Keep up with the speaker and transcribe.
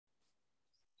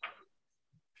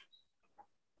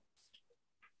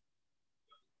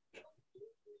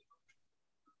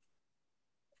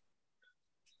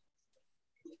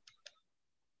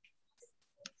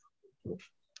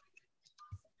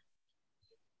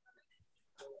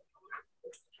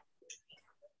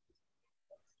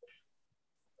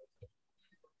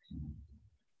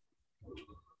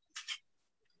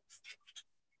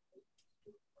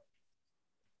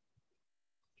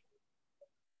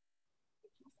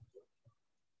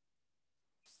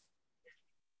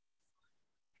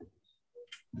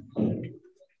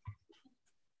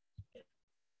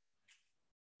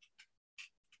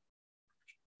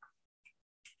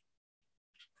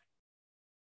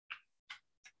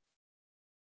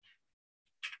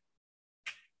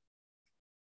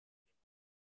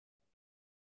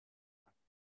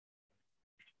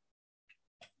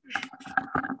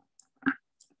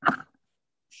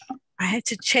I had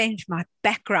to change my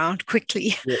background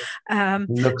quickly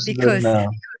Looks good because now.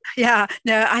 yeah,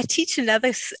 no, I teach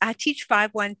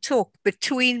 5-1 talk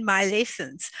between my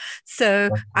lessons.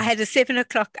 So I had a 7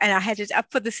 o'clock and I had it up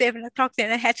for the 7 o'clock.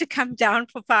 Then I had to come down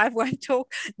for 5-1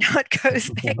 talk. Now it goes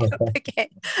back up again.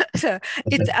 So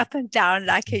it's up and down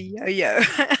like a yo-yo.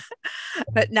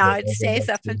 But now it stays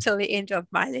up until the end of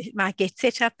my get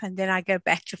set up, and then I go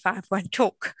back to 5-1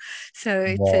 talk.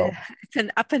 So Wow, it's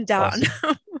an up and down.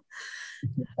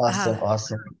 awesome, uh, awesome,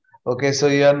 awesome. Okay, so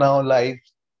you are now live.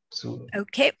 So,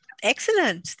 okay,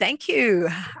 excellent. Thank you.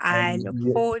 I and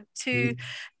look forward to.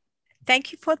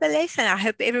 Thank you for the lesson. I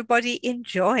hope everybody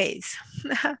enjoys.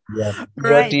 yeah, your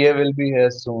Right. TA will be here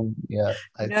soon. Yeah,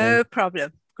 I think. No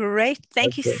problem. Great.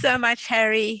 Thank you Okay. so much,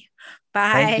 Harry.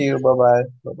 Thank Bye. you. Bye bye.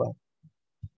 Bye bye.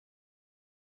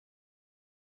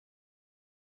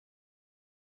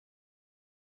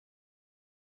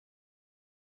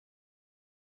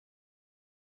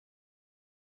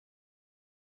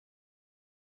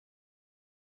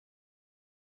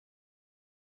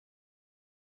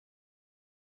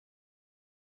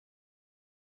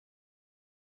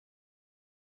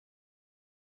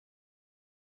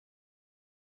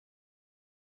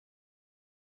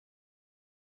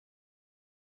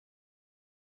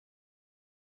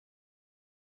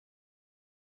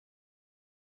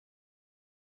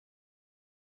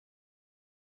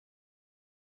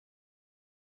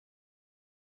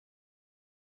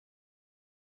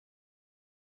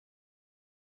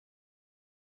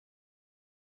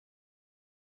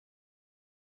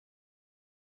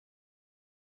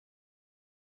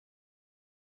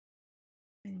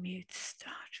 Mute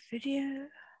start video.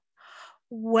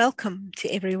 Welcome to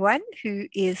everyone who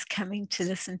is coming to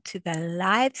listen to the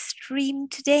live stream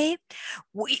today.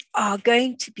 We are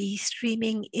going to be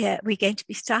streaming, we're going to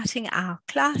be starting our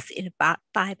class in about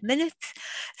 5 minutes,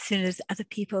 as soon as other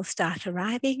people start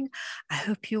arriving. I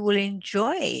hope you will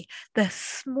enjoy the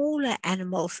smaller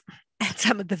animals and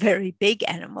some of the very big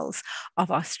animals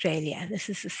of Australia. This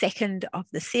is the second of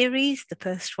the series. The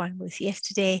first one was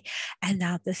yesterday, and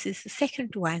now this is the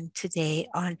second one today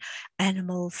on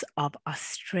animals of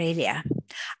Australia.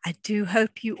 I do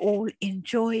hope you all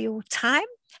enjoy your time,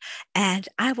 and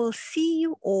I will see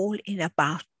you all in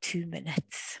about 2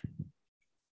 minutes.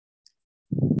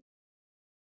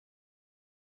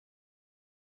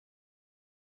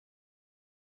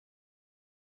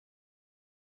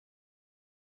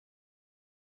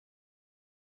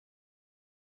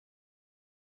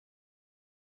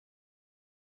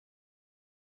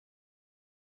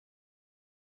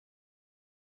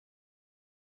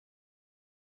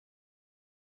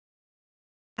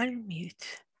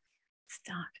 Unmute.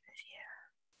 Start video.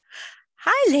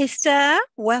 Hi, Lester.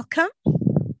 Welcome.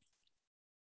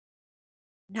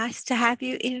 Nice to have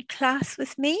you in class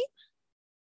with me.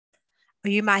 Are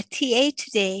you my TA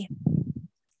today?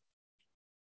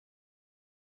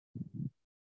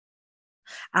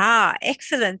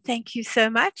 Excellent. Thank you so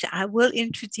much. I will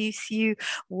introduce you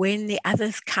when the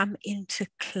others come into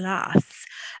class.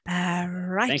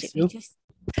 Right. Thanks, Let me just.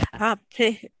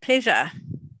 Pleasure.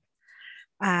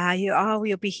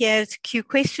 You'll be here to queue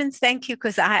questions. Thank you,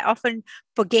 because I often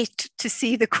forget to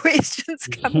see the questions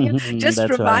coming in. Just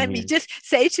remind me, just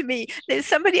say to me, there's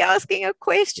somebody asking a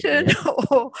question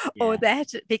or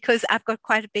that, because I've got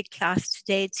quite a big class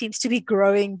today. It seems to be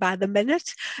growing by the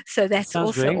minute. So that's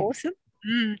also great. Awesome.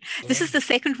 This is the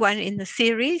second one in the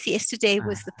series. Yesterday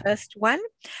was the first one,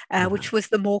 which was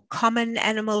the more common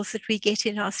animals that we get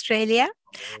in Australia.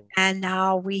 And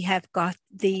now we have got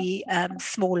the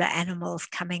smaller animals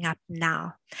coming up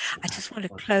now. I just want to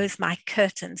close my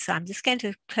curtain. So I'm just going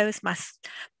to close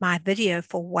my video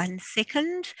for 1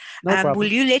 second.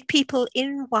 Will you let people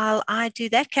in while I do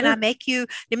that? Can I make you,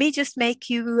 let me just make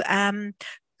you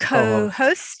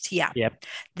co-host. Yeah. Yep.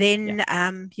 Then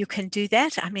you can do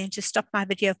that. I'm going to stop my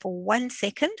video for 1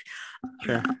 second.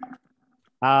 Sure.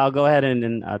 I'll go ahead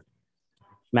and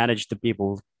manage the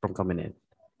people from coming in.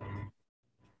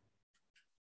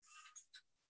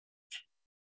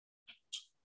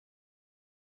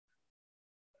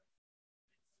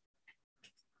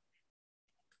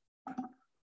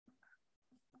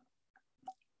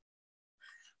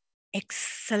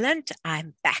 Excellent.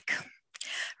 I'm back.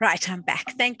 Right, I'm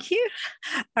back. Thank you.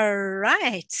 All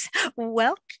right.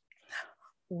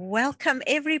 Welcome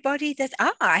everybody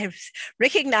I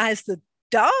recognize the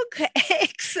dog.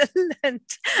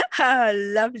 Excellent.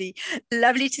 Lovely.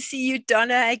 Lovely to see you,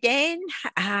 Donna, again.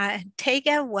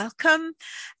 Tega, welcome.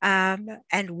 And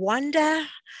Wanda,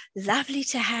 lovely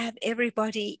to have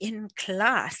everybody in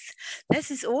class. This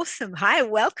is awesome. Hi,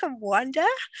 welcome, Wanda.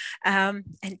 And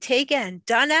Tega and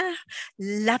Donna,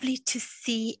 lovely to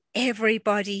see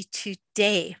everybody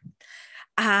today.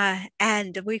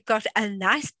 And we've got a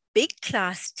nice big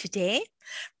class today.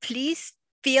 Please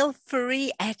feel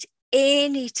free at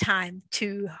any time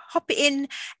to hop in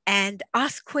and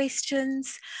ask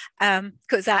questions,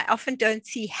 because I often don't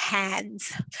see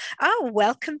hands. Oh,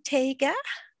 welcome, Tega.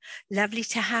 Lovely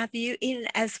to have you in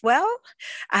as well.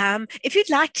 If you'd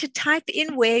like to type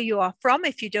in where you are from,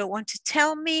 if you don't want to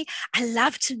tell me, I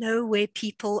love to know where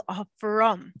people are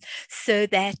from so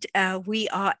that we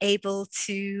are able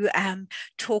to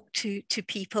talk to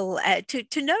people,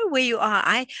 to know where you are.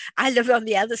 I live on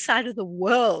the other side of the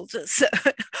world, so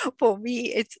for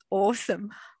me, it's awesome.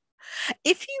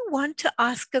 If you want to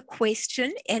ask a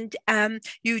question and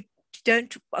you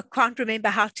can't remember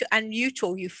how to unmute,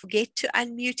 or you forget to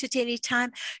unmute at any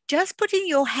time, just putting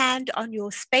your hand on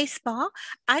your space bar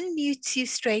unmutes you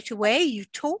straight away. You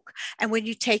talk, and when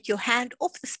you take your hand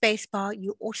off the space bar,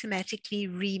 you automatically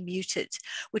remute it,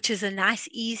 which is a nice,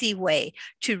 easy way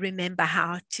to remember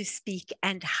how to speak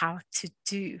and how to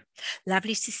do.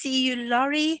 Lovely to see you,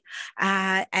 Laurie,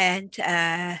 and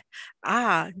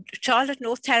Charlotte,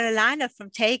 North Carolina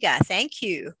from Tega. Thank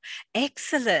you.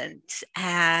 Excellent.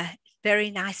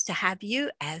 Very nice to have you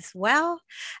as well.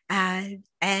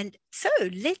 And so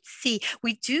let's see,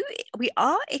 we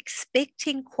are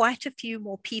expecting quite a few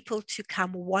more people to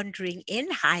come wandering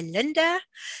in. Hi, Linda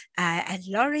and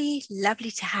Laurie, lovely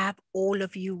to have all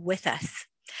of you with us.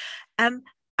 I'm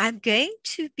going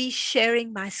to be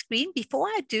sharing my screen. Before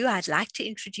I do, I'd like to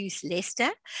introduce Lester.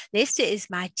 Lester is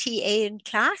my TA in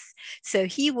class, so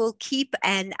he will keep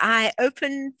an eye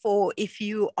open for if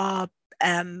you are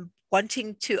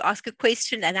wanting to ask a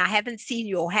question and I haven't seen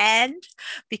your hand,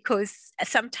 because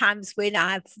sometimes when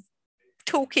I'm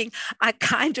talking, I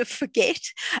kind of forget.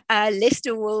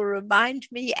 Lester will remind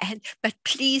me, but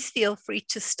please feel free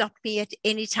to stop me at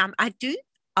any time. I do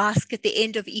ask at the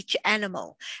end of each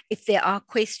animal if there are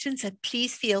questions, and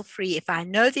please feel free. If I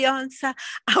know the answer,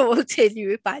 I will tell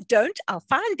you. If I don't, I'll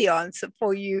find the answer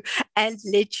for you and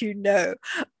let you know.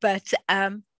 But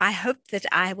I hope that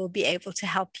I will be able to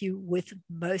help you with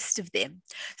most of them.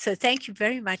 So thank you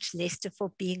very much, Lester,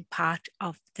 for being part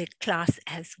of the class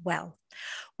as well.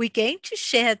 We're going to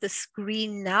share the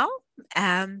screen now.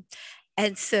 And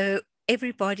so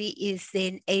everybody is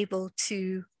then able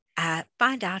to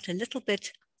find out a little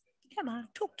bit. Come on,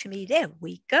 talk to me. There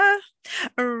we go.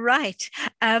 All right.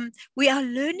 We are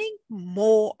learning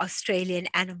more Australian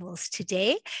animals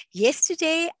today.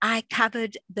 Yesterday, I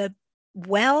covered the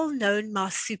well-known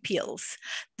marsupials,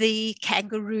 the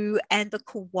kangaroo and the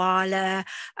koala,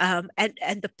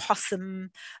 and the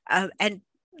possum, and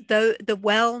the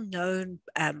well-known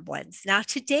ones. Now,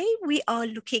 today we are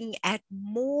looking at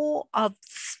more of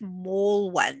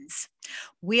small ones.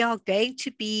 We are going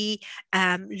to be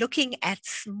looking at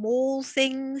small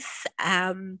things.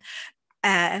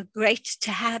 Great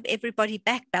to have everybody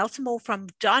back. Baltimore from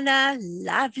Donna,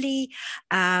 lovely.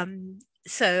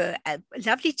 So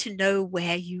lovely to know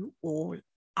where you all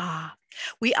are.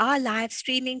 We are live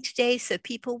streaming today, so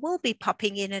people will be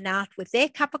popping in and out with their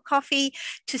cup of coffee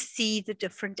to see the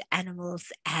different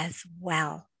animals as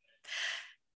well.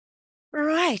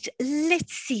 Right,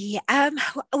 let's see.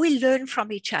 We learn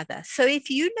from each other. So if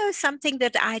you know something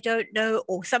that I don't know,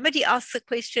 or somebody asks a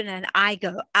question and I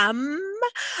go,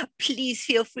 please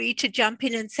feel free to jump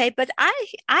in and say, but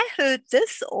I heard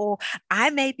this, or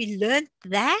I maybe learned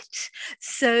that.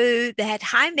 So that,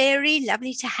 hi, Mary,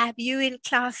 lovely to have you in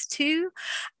class too.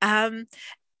 Thank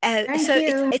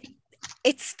you.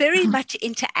 It's very much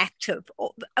interactive.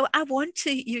 I want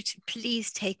you to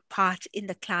please take part in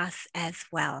the class as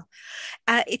well.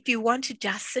 If you want to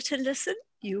just sit and listen,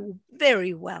 you're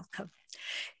very welcome.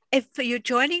 If you're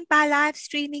joining by live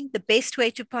streaming, the best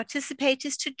way to participate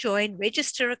is to join,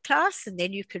 register a class, and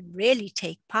then you can really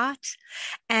take part.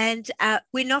 And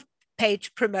we're not paid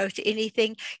to promote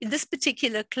anything. In this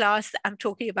particular class, I'm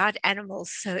talking about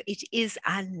animals, so it is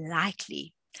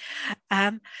unlikely.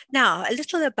 Now, a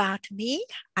little about me.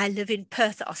 I live in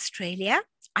Perth, Australia.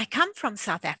 I come from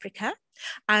South Africa.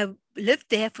 I lived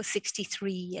there for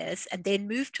 63 years and then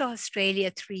moved to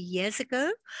Australia 3 years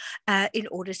ago in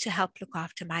order to help look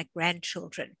after my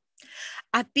grandchildren.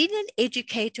 I've been an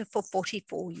educator for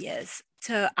 44 years.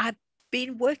 So I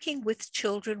been working with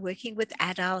children, working with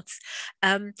adults,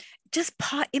 just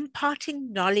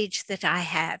imparting knowledge that I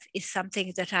have is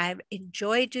something that I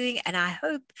enjoy doing, and I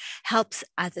hope helps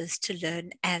others to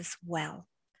learn as well.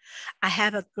 I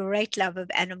have a great love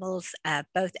of animals,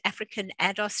 both African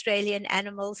and Australian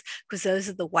animals, because those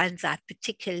are the ones I've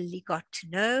particularly got to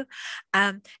know.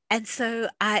 And so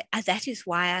that is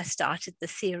why I started the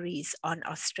series on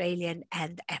Australian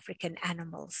and African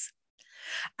animals.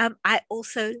 I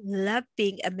also love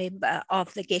being a member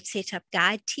of the Get Set Up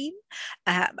Guide team.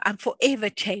 I'm forever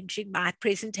changing my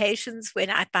presentations when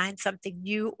I find something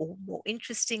new or more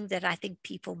interesting that I think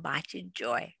people might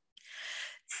enjoy.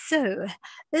 So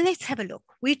let's have a look.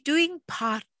 We're doing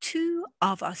part 2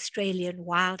 of Australian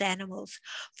wild animals,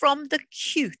 from the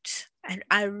cute, and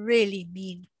I really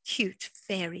mean cute,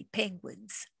 fairy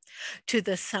penguins, to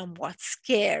the somewhat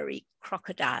scary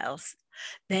crocodiles.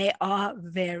 They are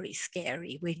very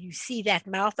scary. When you see that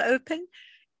mouth open,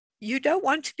 you don't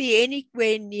want to be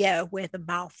anywhere near where the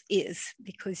mouth is,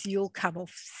 because you'll come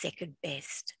off second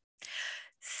best.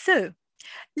 So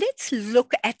let's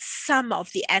look at some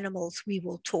of the animals we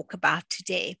will talk about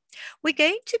today. We're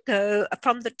going to go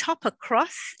from the top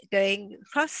across, going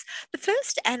across. The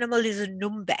first animal is a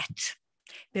numbat,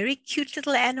 very cute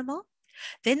little animal.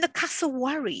 Then the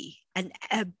cassowary,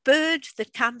 a bird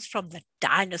that comes from the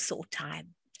dinosaur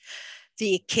time.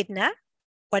 The echidna,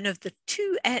 one of the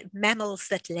 2 mammals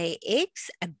that lay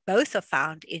eggs, and both are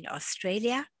found in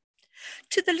Australia.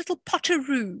 To the little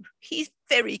potteroo, he's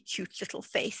very cute little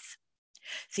face.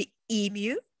 The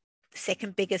emu, the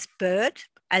second biggest bird,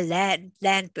 a land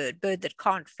bird that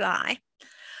can't fly.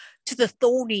 To the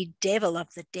thorny devil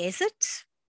of the desert.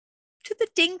 To the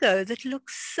dingo that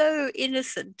looks so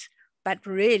innocent, but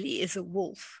really is a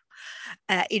wolf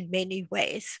in many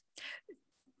ways.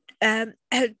 To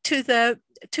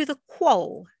the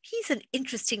quoll, he's an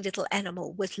interesting little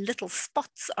animal with little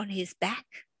spots on his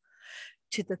back.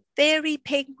 To the fairy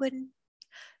penguin,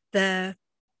 the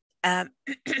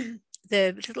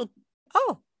little,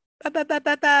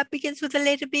 begins with the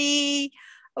letter B.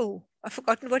 Oh, I've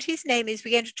forgotten what his name is.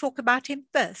 We're going to talk about him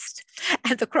first.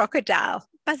 And the crocodile,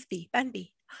 Bunby,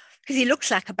 because he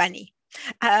looks like a bunny.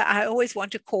 I always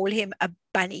want to call him a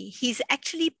bunny. He's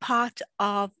actually part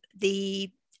of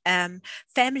the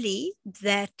family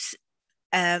that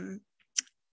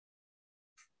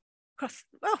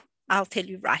I'll tell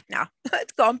you right now.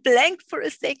 It's gone blank for a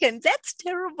second. That's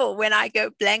terrible when I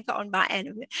go blank on my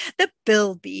animal. The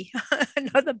bilby,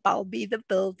 not the bulby, the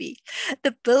bilby.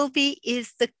 The bilby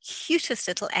is the cutest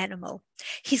little animal.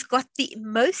 He's got the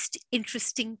most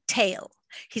interesting tail.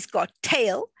 He's got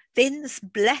tail, then this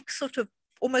black sort of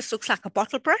almost looks like a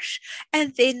bottle brush,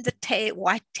 and then the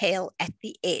white tail at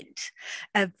the end.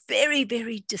 Very,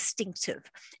 very distinctive.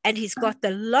 And he's got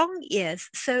the long ears.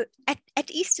 So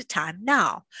at Easter time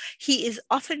now, he is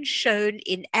often shown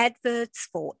in adverts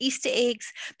for Easter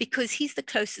eggs because he's the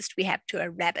closest we have to a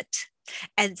rabbit.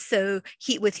 And so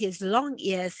with his long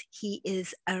ears, he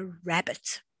is a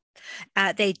rabbit.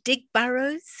 They dig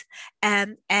burrows,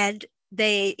 and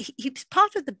he's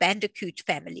part of the bandicoot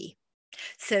family.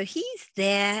 So he's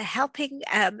there helping.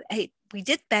 We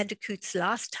did bandicoots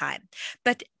last time,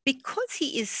 but because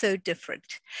he is so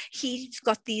different, he's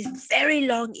got these very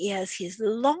long ears, his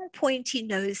long pointy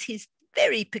nose, his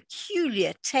very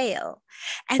peculiar tail,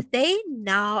 and they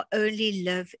now only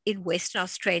live in Western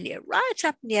Australia, right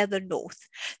up near the north.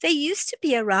 They used to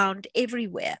be around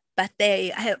everywhere, but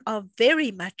they are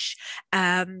very much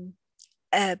been,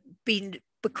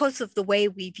 because of the way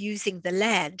we're using the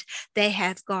land, they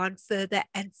have gone further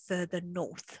and further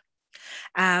north.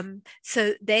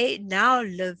 So they now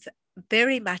live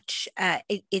very much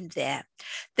in there.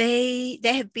 They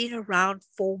have been around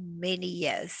for many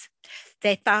years.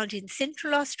 They're found in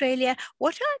Central Australia.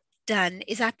 What I've done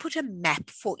is I put a map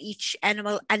for each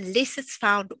animal, unless it's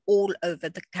found all over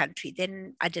the country.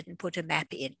 Then I didn't put a map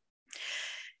in.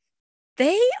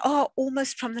 They are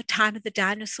almost from the time of the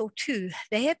dinosaur too.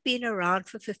 They have been around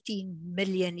for 15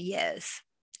 million years.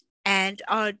 And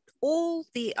all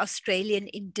the Australian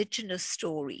Indigenous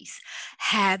stories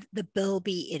have the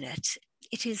bilby in it.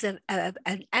 It is an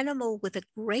animal with a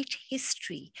great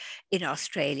history in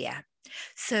Australia.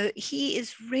 So he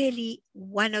is really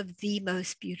one of the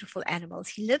most beautiful animals.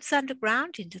 He lives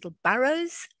underground in little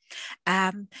burrows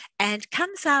and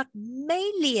comes out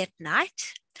mainly at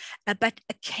night, but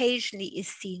occasionally is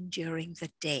seen during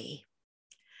the day.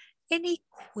 Any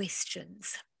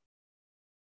questions?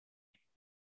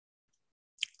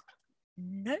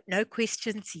 No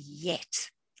questions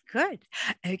yet. Good.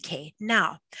 Okay,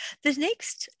 now the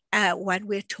next one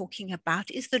we're talking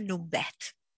about is the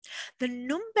numbat. The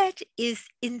Numbat is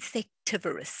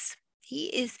insectivorous.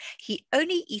 He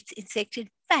only eats insects. In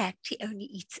fact, he only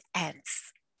eats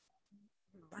ants.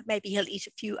 Maybe he'll eat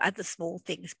a few other small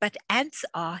things, but ants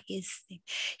are his thing.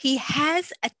 He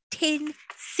has a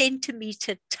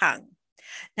 10-centimeter tongue.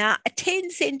 Now, a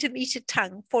 10-centimeter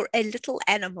tongue for a little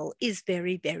animal is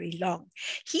very, very long.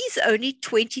 He's only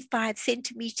 25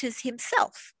 centimeters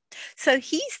himself. So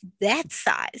he's that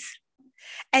size.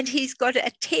 And he's got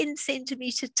a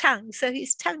 10-centimeter tongue. So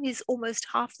his tongue is almost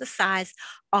half the size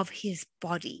of his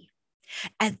body.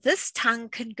 And this tongue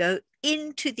can go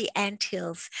into the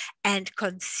anthills and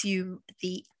consume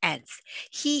the ants.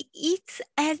 He eats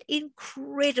an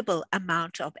incredible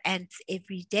amount of ants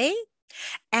every day,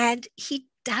 and he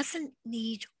doesn't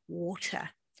need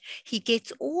water. He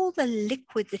gets all the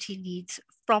liquid that he needs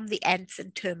from the ants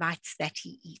and termites that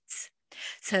he eats.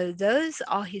 So those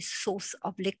are his source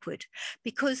of liquid,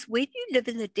 because when you live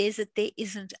in the desert, there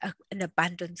isn't an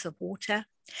abundance of water,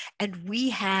 and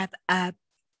we have a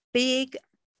big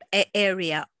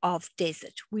area of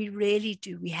desert. We really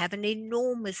do. We have an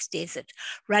enormous desert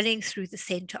running through the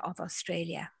center of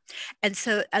Australia. And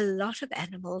so a lot of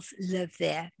animals live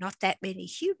there, not that many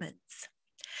humans.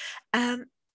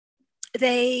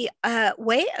 They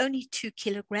weigh only 2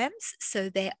 kilograms, so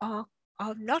they are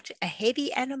not a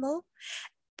heavy animal.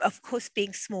 Of course,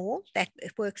 being small, that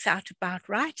works out about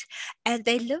right. And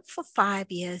they live for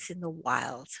 5 years in the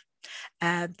wild.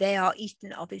 They are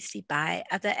eaten obviously by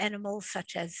other animals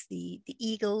such as the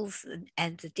eagles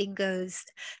and the dingoes.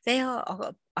 They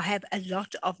have a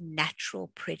lot of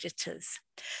natural predators.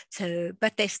 So,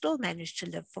 but they still manage to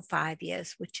live for 5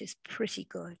 years, which is pretty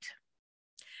good.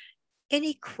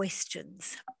 Any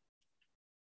questions?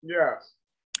 Yes.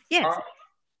 Yes.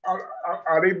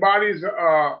 Are their bodies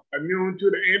immune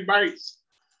to the ant bites?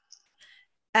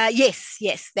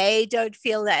 Yes. They don't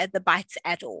feel the bites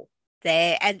at all.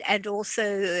 And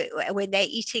also when they're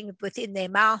eating within their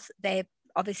mouth, they've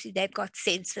got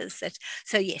sensors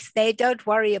so yes, they don't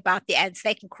worry about the ants.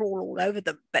 They can crawl all over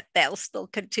them, but they'll still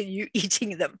continue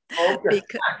eating them. Okay.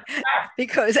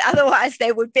 because otherwise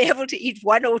they would be able to eat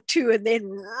one or two and then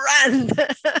run.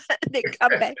 They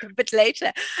come back a bit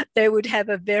later. They would have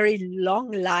a very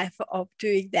long life of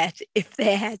doing that if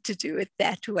they had to do it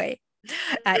that way.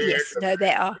 Yes, no,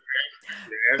 they are.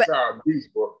 That's our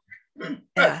beast book.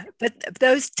 But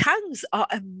those tongues are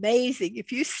amazing.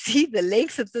 If you see the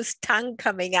length of this tongue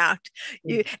coming out,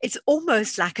 it's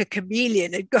almost like a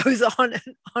chameleon. It goes on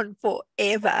and on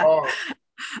forever. Oh.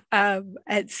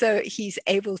 And so he's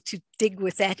able to dig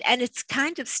with that, and it's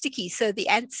kind of sticky, so the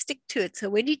ants stick to it. So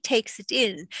when he takes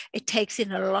it takes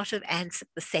in a lot of ants at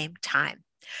the same time.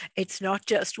 It's not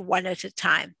just one at a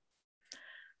time.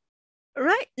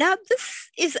 Right, now this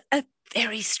is a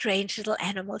very strange little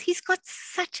animal. He's got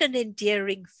such an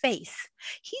endearing face.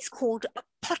 He's called a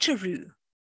pottoroo.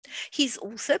 He's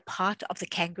also part of the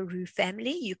kangaroo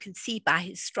family. You can see by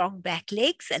his strong back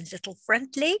legs and little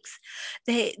front legs.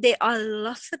 There are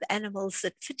lots of animals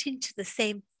that fit into the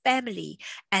same family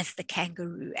as the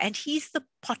kangaroo, and he's the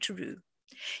pottoroo.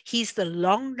 He's the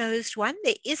long-nosed one.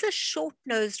 There is a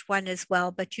short-nosed one as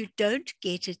well, but you don't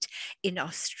get it in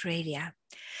Australia.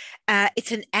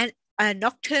 It's a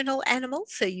nocturnal animal,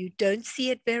 so you don't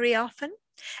see it very often.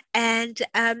 And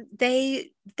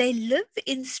they live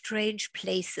in strange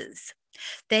places.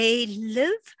 They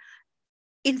live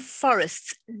in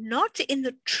forests, not in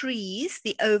the trees,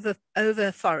 the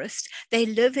over forest. They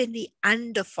live in the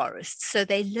under forest. So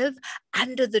they live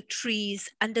under the trees,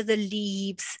 under the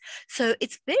leaves. So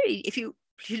it's if you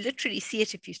literally see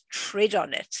it if you tread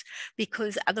on it,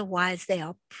 because otherwise they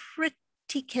are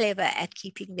pretty clever at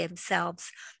keeping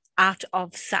themselves out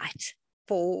of sight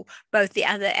for both the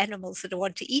other animals that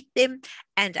want to eat them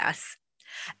and us.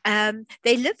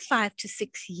 They live 5 to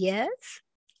 6 years,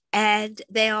 and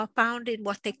they are found in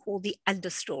what they call the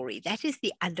understory. That is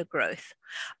the undergrowth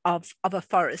of a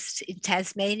forest in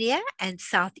Tasmania and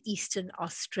southeastern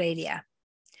Australia.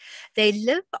 They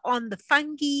live on the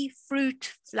fungi,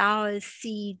 fruit, flowers,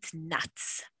 seeds,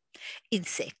 nuts,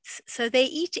 insects. So they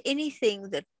eat anything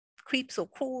that creeps or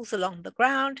crawls along the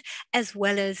ground, as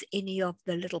well as any of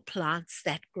the little plants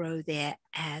that grow there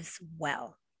as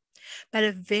well. But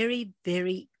a very,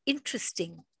 very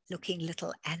interesting looking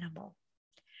little animal.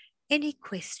 Any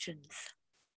questions?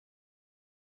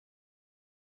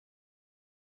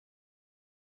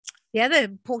 The other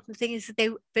important thing is that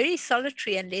they're very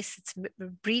solitary unless it's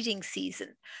breeding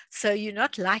season. So you're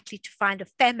not likely to find a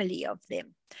family of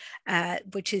them,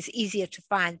 which is easier to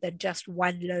find than just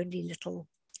one lonely little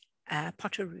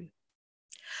pottoroo.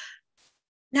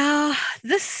 Now,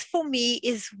 this for me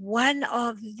is one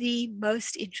of the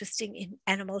most interesting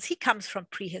animals. He comes from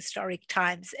prehistoric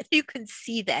times, and you can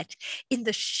see that in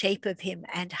the shape of him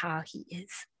and how he is.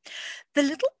 The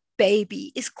little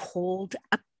baby is called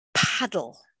a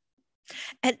puddle.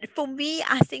 And for me,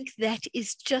 I think that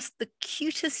is just the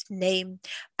cutest name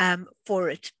for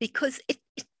it, because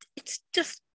it's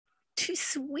just too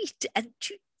sweet and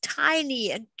too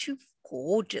tiny and too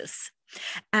gorgeous.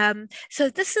 So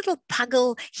this little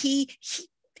puggle, he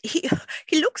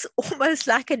looks almost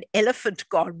like an elephant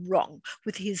gone wrong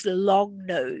with his long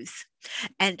nose,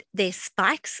 and their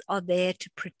spikes are there to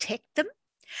protect them.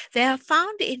 They are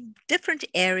found in different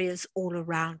areas all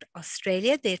around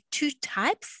Australia. There are two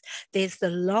types. There's the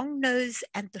long nose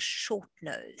and the short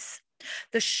nose.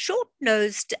 The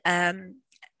short-nosed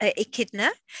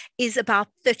echidna is about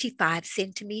 35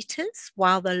 centimeters,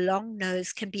 while the long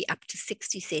nose can be up to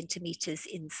 60 centimeters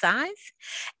in size.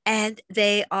 And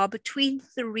they are between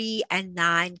 3 and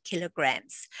 9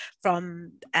 kilograms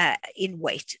in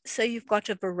weight. So you've got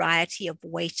a variety of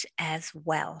weight as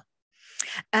well.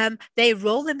 They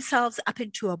roll themselves up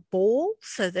into a ball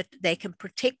so that they can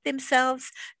protect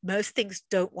themselves. Most things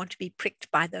don't want to be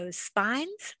pricked by those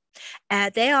spines.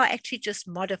 They are actually just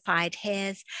modified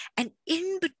hairs, and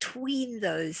in between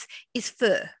those is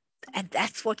fur. And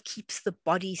that's what keeps the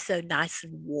body so nice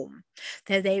and warm.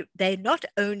 They're not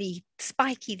only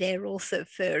spiky, they're also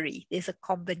furry. There's a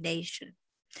combination.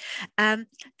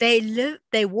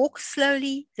 They walk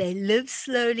slowly, they live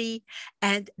slowly,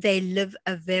 and they live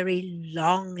a very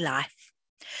long life.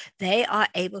 They are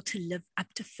able to live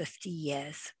up to 50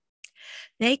 years.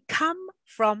 They come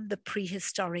from the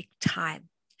prehistoric time,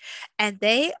 and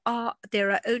there are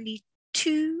only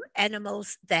two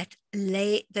animals that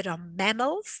are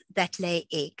mammals that lay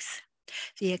eggs.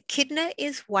 The echidna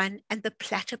is one and the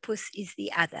platypus is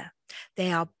the other.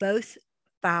 They are both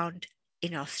found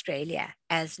in Australia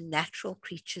as natural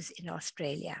creatures in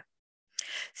Australia.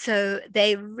 So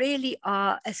they really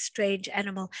are a strange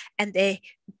animal. And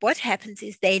what happens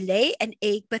is they lay an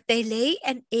egg, but they lay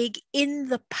an egg in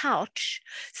the pouch.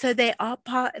 So they're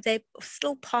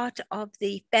still part of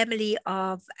the family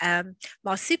of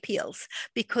marsupials,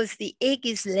 because the egg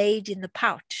is laid in the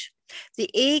pouch. The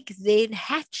egg then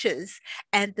hatches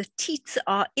and the teats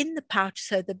are in the pouch,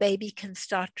 so the baby can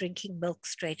start drinking milk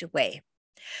straight away.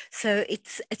 So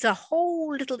it's a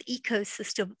whole little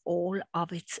ecosystem all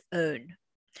of its own.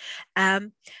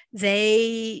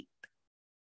 They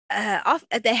have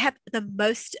the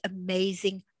most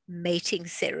amazing mating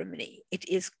ceremony. It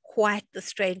is quite the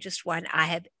strangest one I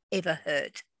have ever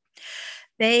heard.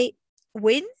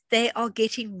 When they are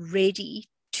getting ready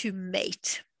to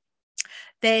mate,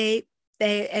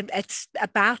 it's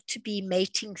about to be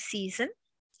mating season.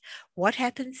 What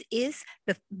happens is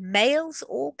the males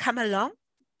all come along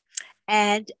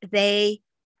and they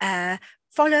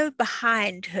follow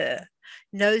behind her,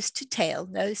 nose to tail,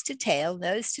 nose to tail,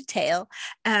 nose to tail.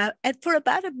 And for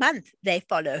about a month, they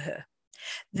follow her.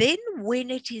 Then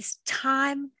when it is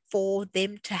time for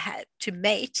them to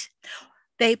mate,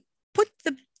 they put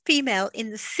the female in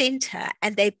the center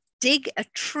and they dig a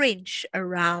trench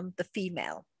around the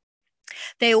female.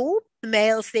 The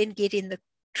males then get in the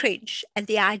trench, and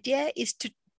the idea is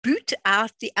to boot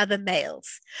out the other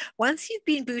males. Once you've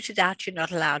been booted out, you're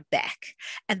not allowed back.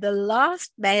 And the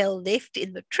last male left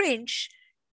in the trench,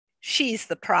 she's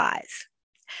the prize.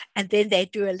 And then they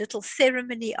do a little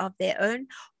ceremony of their own.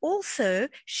 Also,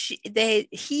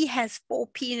 he has 4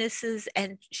 penises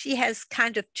and she has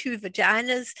kind of 2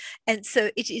 vaginas. And so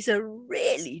it is a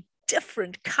really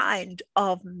different kind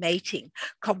of mating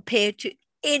compared to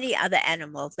any other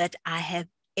animal that I have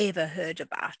ever heard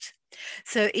about.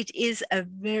 So it is a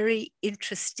very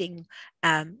interesting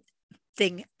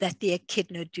thing that the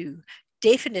echidna do,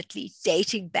 definitely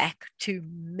dating back to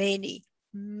many,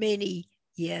 many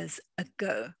years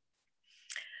ago.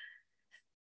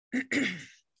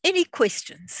 Any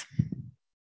questions?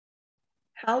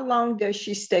 How long does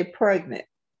she stay pregnant?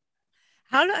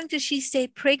 How long does she stay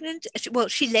pregnant? Well,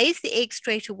 she lays the egg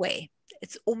straight away.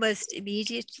 It's almost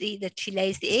immediately that she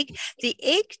lays the egg. The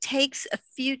egg takes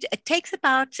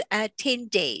about 10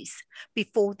 days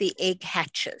before the egg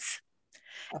hatches.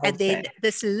 Okay. And then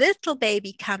this little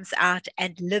baby comes out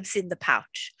and lives in the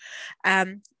pouch.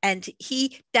 And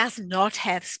he does not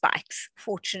have spikes,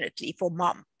 fortunately for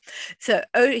mom. So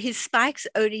his spikes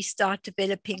only start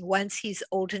developing once he's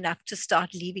old enough to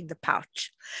start leaving the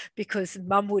pouch, because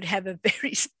mum would have a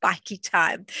very spiky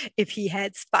time if he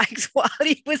had spikes while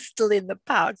he was still in the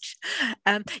pouch.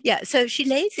 So she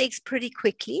lays eggs pretty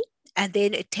quickly, and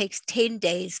then it takes 10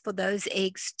 days for those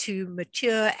eggs to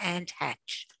mature and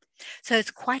hatch. So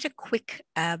it's quite a quick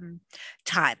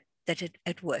time that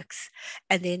it works.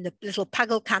 And then the little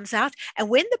puggle comes out. And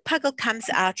when the puggle comes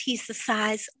out, he's the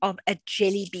size of a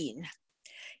jelly bean.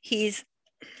 He's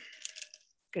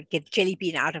going to get jelly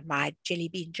bean out of my jelly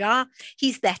bean jar.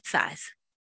 He's that size.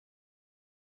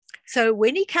 So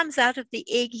when he comes out of the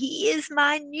egg, he is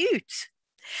minute.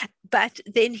 But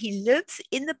then he lives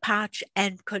in the pouch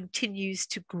and continues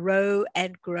to grow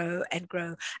and grow and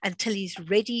grow until he's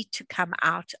ready to come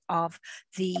out of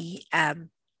the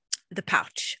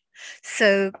pouch.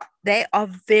 So they are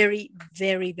very,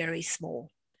 very, very small.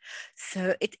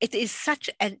 So it is such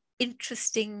an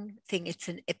interesting thing. It's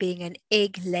being an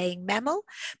egg-laying mammal,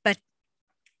 but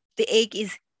the egg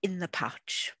is in the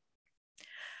pouch.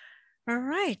 All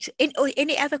right.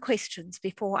 Any other questions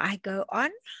before I go on?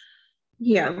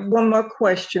 Yeah, one more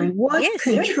question. What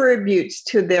contributes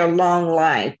to their long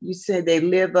life? You said they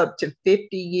live up to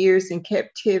 50 years in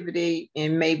captivity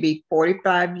and maybe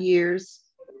 45 years.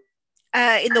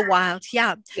 In the wild,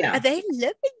 yeah. They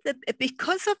live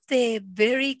because of their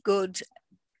very good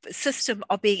system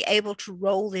of being able to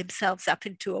roll themselves up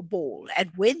into a ball.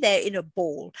 And when they're in a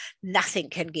ball, nothing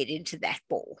can get into that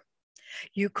ball.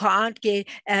 You can't get,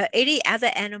 any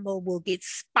other animal will get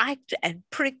spiked and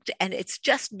pricked, and it's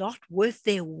just not worth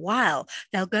their while.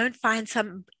 They'll go and find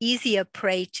some easier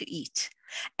prey to eat.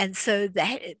 And so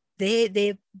that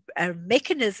their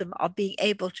mechanism of being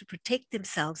able to protect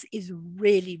themselves is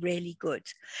really, really good.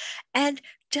 And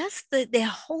just their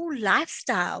whole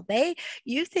lifestyle,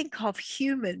 you think of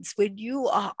humans when you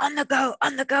are on the go,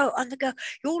 on the go, on the go,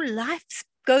 your life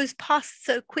goes past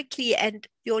so quickly and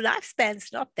your lifespan's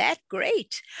not that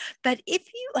great. But if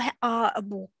you are a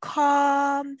more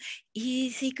calm,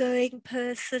 easygoing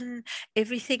person,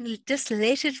 everything, just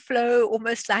let it flow,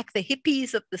 almost like the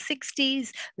hippies of the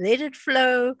 60s, let it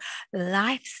flow,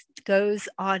 life goes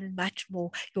on much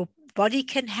more. Your body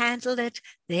can handle it,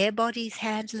 their bodies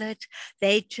handle it.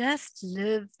 They just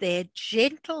live their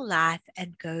gentle life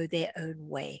and go their own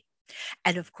way.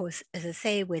 And of course, as I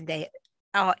say, when they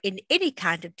are in any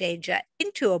kind of danger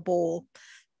into a ball,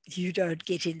 you don't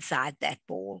get inside that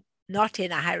ball, not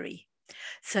in a hurry.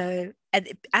 So, and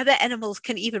other animals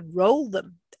can even roll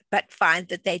them, but find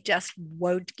that they just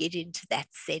won't get into that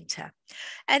center.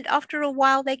 And after a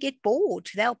while, they get bored.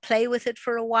 They'll play with it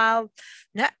for a while.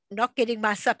 No, not getting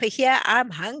my supper here. I'm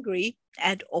hungry.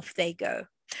 And off they go.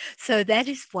 So that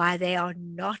is why they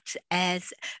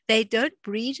don't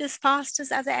breed as fast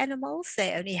as other animals.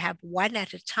 They only have one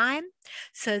at a time.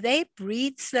 So they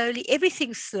breed slowly.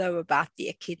 Everything's slow about the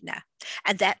echidna.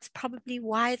 And that's probably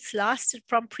why it's lasted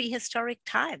from prehistoric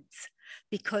times,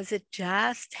 because it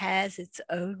just has its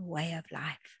own way of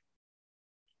life.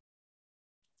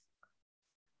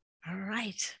 All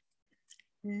right.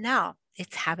 Now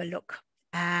let's have a look.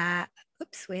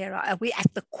 Where are we?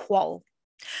 At the quoll.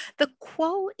 The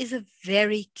quoll is a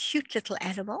very cute little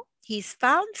animal. He's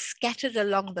found scattered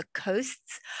along the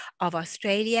coasts of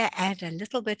Australia and a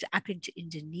little bit up into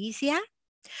Indonesia.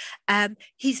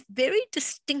 He's very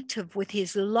distinctive with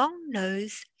his long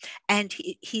nose, and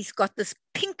he's got this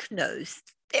pink nose,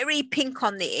 very pink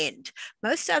on the end.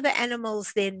 Most other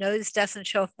animals, their nose doesn't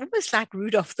show off, almost like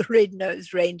Rudolph the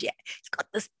Red-Nosed Reindeer. He's got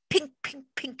this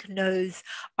pink nose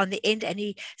on the end, and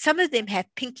some of them have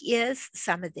pink ears,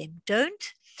 some of them don't.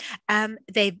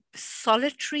 They're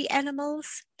solitary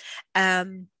animals,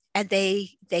 and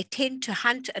they tend to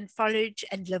hunt and forage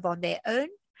and live on their own,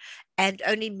 and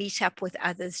only meet up with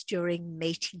others during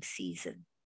mating season.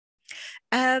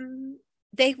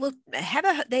 They will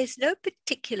there's no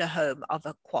particular home of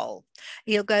a quoll.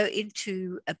 He'll go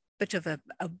into a bit of a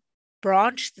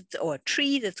branch or a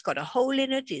tree that's got a hole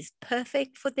in it is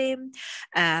perfect for them.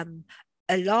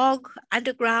 A log,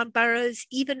 underground burrows,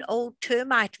 even old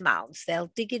termite mounds.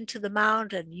 They'll dig into the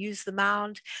mound and use the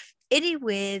mound.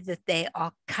 Anywhere that they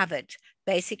are covered,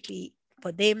 basically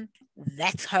for them,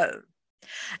 that's home.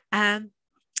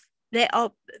 They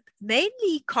are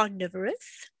mainly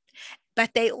carnivorous,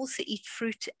 but they also eat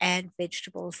fruit and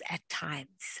vegetables at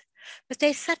times. But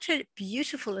they're such a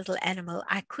beautiful little animal,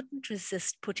 I couldn't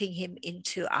resist putting him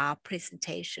into our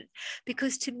presentation,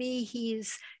 because to me,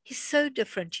 he's so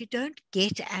different. You don't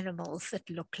get animals that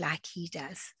look like he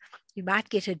does. You might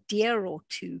get a deer or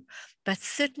two, but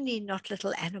certainly not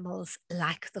little animals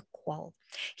like the quoll.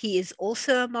 He is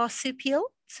also a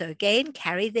marsupial. So again,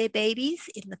 carry their babies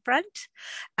in the front.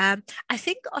 I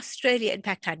think Australia, in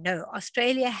fact, I know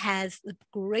Australia has the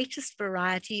greatest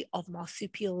variety of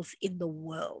marsupials in the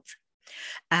world.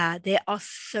 There are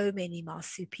so many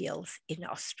marsupials in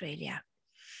Australia.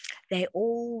 They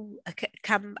all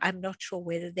come, I'm not sure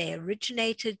whether they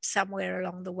originated somewhere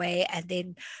along the way and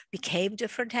then became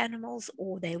different animals,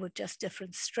 or they were just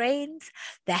different strains.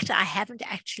 That I haven't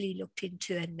actually looked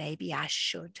into, and maybe I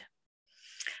should.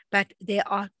 But there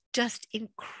are just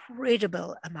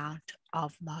incredible amount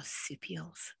of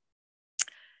marsupials.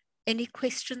 Any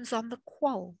questions on the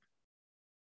quoll?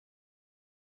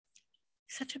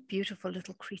 Such a beautiful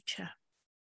little creature.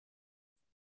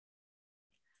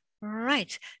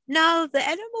 Right. Now, the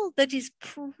animal that is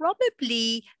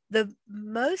probably the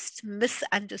most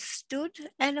misunderstood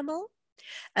animal,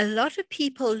 a lot of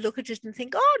people look at it and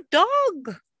think, oh,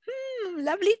 dog,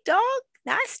 lovely dog,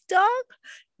 nice dog.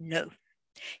 No,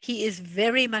 he is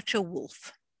very much a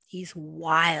wolf. He's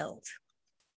wild.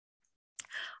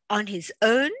 On his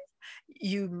own,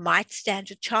 you might stand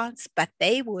a chance, but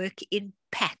they work in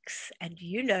packs. And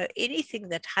you know, anything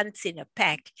that hunts in a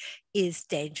pack is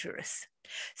dangerous.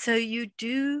 So you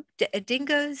do,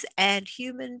 dingoes and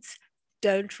humans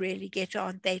don't really get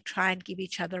on. They try and give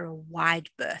each other a wide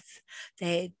berth.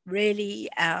 They really,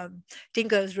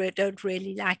 dingoes don't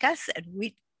really like us, and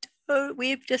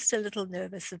we're just a little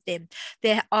nervous of them.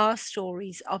 There are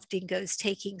stories of dingoes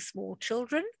taking small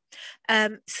children.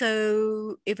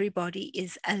 So everybody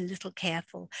is a little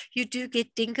careful. You do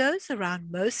get dingoes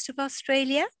around most of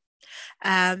Australia.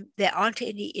 There aren't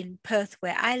any in Perth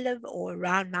where I live or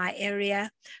around my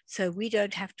area. So we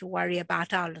don't have to worry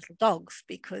about our little dogs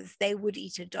because they would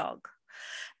eat a dog.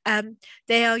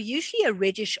 They are usually a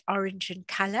reddish orange in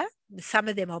color. Some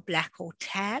of them are black or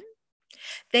tan.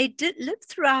 They did live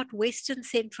throughout Western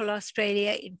Central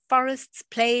Australia in forests,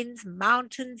 plains,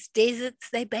 mountains, deserts.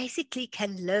 They basically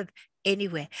can live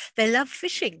anywhere. They love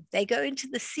fishing. They go into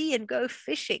the sea and go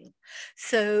fishing.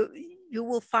 So you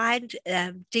will find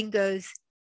dingoes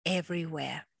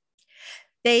everywhere.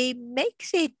 They make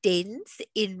their dens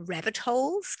in rabbit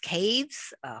holes,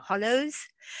 caves, hollows,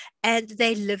 and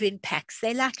they live in packs.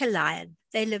 They're like a lion.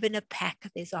 They live in a pack.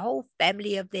 There's a whole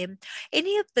family of them.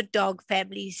 Any of the dog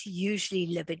families usually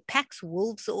live in packs.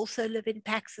 Wolves also live in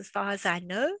packs, as far as I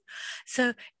know.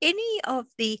 So any of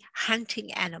the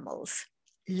hunting animals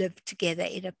live together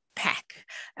in a pack.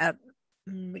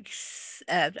 I'm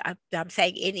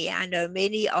saying any. I know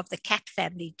many of the cat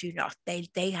family do not.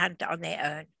 They hunt on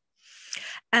their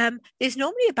own. There's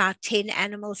normally about 10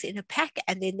 animals in a pack,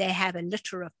 and then they have a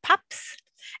litter of pups.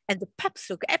 And the pups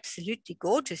look absolutely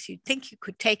gorgeous. You'd think you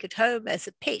could take it home as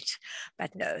a pet,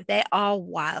 but no, they are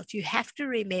wild. You have to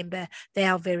remember they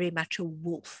are very much a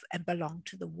wolf and belong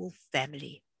to the wolf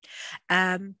family.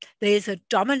 There's a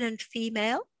dominant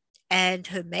female and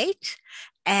her mate,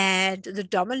 and the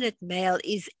dominant male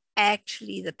is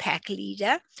actually the pack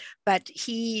leader, but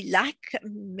he, like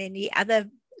many other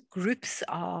groups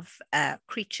of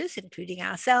creatures, including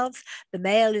ourselves, the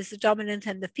male is the dominant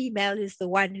and the female is the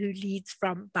one who leads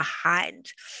from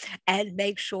behind and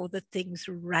makes sure that things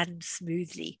run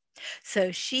smoothly.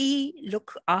 So she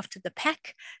looks after the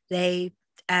pack.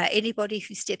 Anybody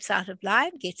who steps out of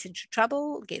line gets into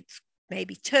trouble, gets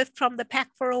maybe turfed from the pack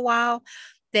for a while.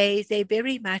 They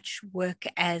very much work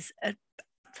as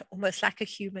almost like a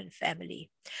human family.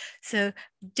 So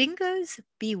dingoes,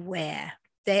 beware.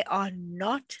 They are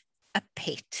not a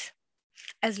pet.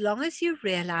 As long as you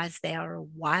realize they are a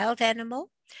wild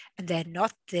animal and they're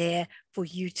not there for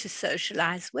you to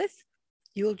socialize with,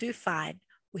 you'll do fine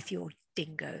with your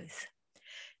dingoes.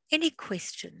 Any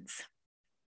questions?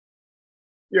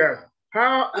 Yes.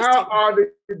 How are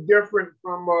they different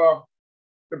from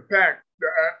the pack, the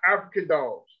African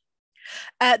dogs?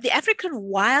 The African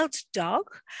wild dog,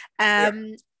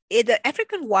 the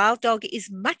African wild dog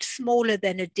is much smaller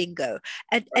than a dingo.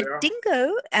 A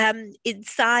dingo in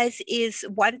size is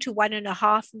 1 to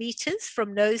 1.5 meters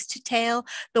from nose to tail.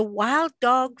 The wild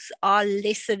dogs are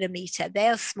less than a meter. They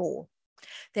are small.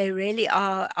 They really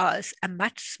are a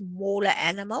much smaller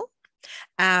animal.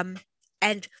 And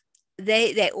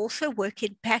they also work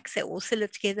in packs. They also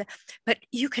live together, but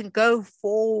you can go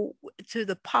to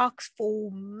the parks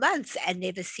for months and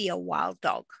never see a wild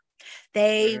dog.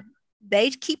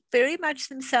 They keep very much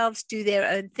themselves, do their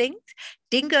own things.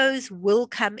 Dingoes will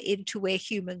come into where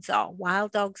humans are.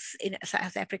 Wild dogs in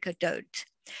South Africa don't.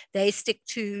 They stick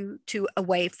to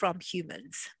away from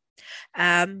humans.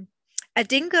 A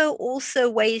dingo also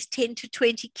weighs 10 to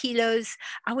 20 kilos.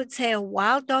 I would say a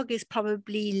wild dog is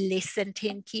probably less than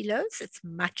 10 kilos. It's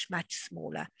much, much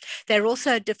smaller. They're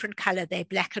also a different color. They're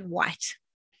black and white.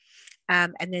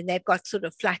 And then they've got sort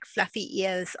of like fluffy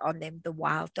ears on them, the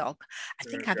wild dog. I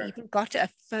think I've even got a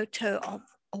photo of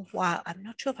a wild, I'm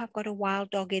not sure if I've got a wild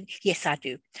dog in. Yes, I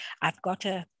do. I've got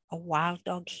a wild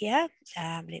dog here.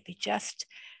 Let me just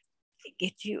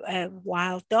get you a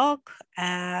wild dog.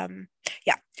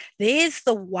 Yeah, there's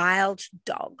the wild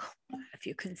dog. If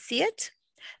you can see it,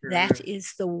 that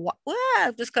is the, well,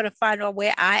 I've just got to find out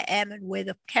where I am and where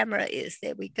the camera is.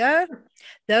 There we go.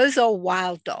 Those are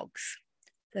wild dogs.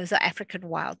 Those are African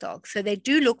wild dogs. So they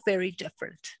do look very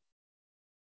different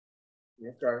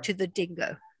to the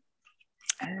dingo.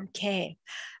 Okay.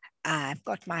 I've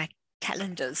got my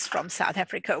calendars from South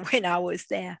Africa when I was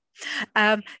there.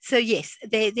 So yes,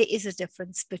 there is a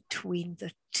difference between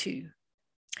the two.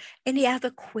 Any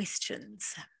other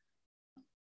questions?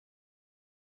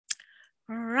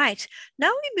 All right, now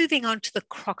we're moving on to the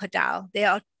crocodile. There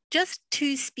are just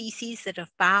 2 species that are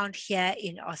found here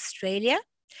in Australia.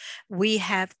 We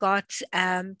have got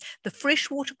the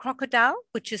freshwater crocodile,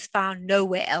 which is found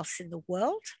nowhere else in the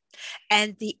world,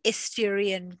 and the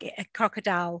estuarine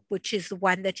crocodile, which is the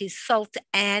one that is salt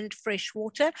and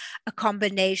freshwater, a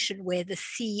combination where the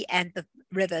sea and the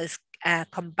rivers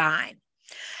combine.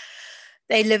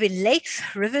 They live in lakes,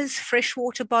 rivers,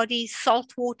 freshwater bodies,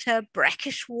 saltwater,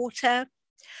 brackish water.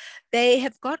 They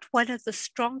have got one of the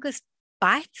strongest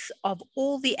bites of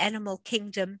all the animal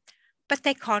kingdom, but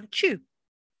they can't chew.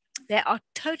 They are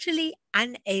totally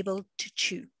unable to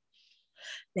chew.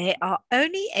 They are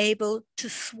only able to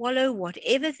swallow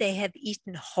whatever they have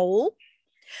eaten whole.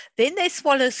 Then they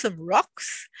swallow some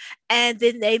rocks, and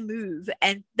then they move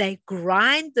and they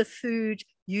grind the food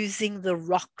using the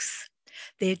rocks.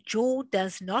 Their jaw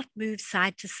does not move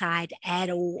side to side at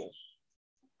all.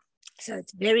 So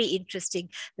it's very interesting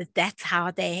that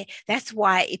that's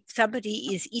why if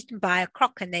somebody is eaten by a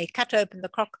croc and they cut open the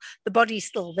croc, the body's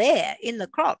still there in the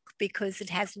croc because it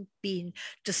hasn't been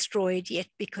destroyed yet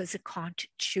because it can't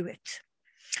chew it.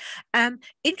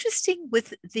 Interesting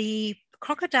with the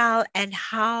crocodile and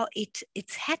how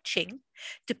it's hatching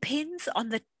depends on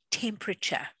the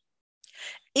temperature.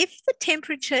 If the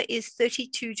temperature is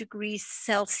 32 degrees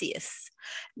Celsius,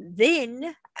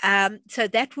 then, so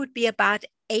that would be about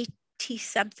 80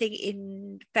 something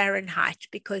in Fahrenheit,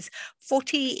 because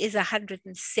 40 is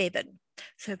 107.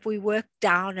 So if we work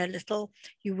down a little,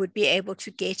 you would be able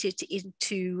to get it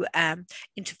into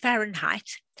Fahrenheit.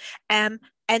 And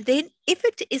then if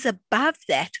it is above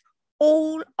that,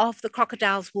 all of the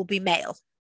crocodiles will be male.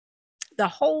 The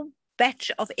whole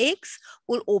batch of eggs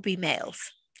will all be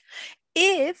males.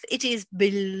 If it is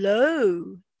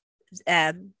below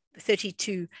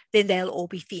 32, then they'll all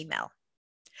be female.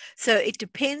 So it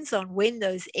depends on when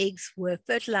those eggs were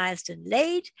fertilized and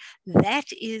laid. That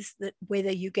is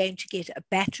whether you're going to get a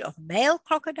batch of male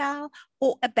crocodile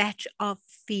or a batch of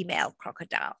female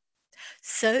crocodile.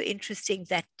 So interesting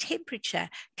that temperature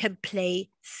can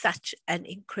play such an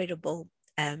incredible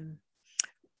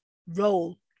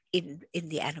role in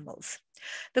the animals.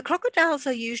 The crocodiles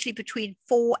are usually between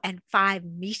 4 and 5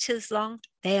 meters long.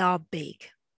 They are big.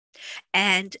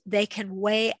 And they can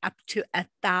weigh up to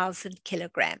 1,000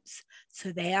 kilograms.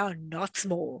 So they are not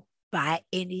small by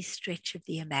any stretch of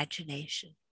the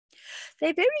imagination.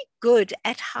 They're very good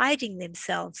at hiding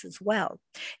themselves as well.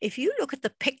 If you look at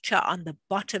the picture on the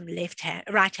bottom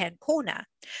right-hand corner,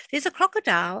 there's a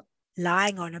crocodile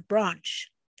lying on a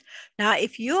branch. Now,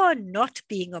 if you are not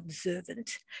being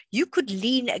observant, you could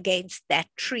lean against that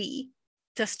tree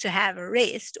just to have a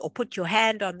rest, or put your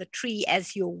hand on the tree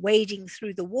as you're wading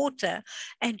through the water,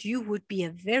 and you would be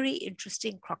a very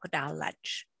interesting crocodile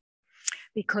lunch.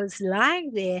 Because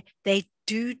lying there, they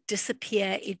do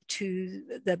disappear into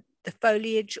the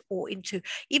foliage, or into,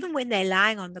 even when they're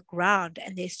lying on the ground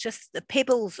and there's just, the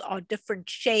pebbles are different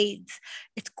shades,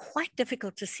 it's quite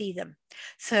difficult to see them.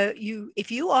 So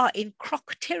if you are in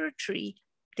croc territory,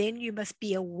 then you must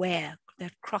be aware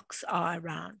that crocs are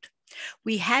around.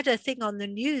 We had a thing on the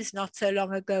news not so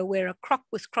long ago where a croc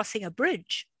was crossing a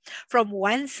bridge from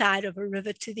one side of a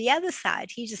river to the other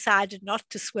side. He decided not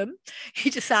to swim. He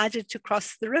decided to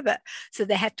cross the river. So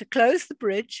they had to close the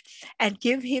bridge and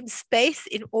give him space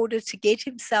in order to get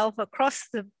himself across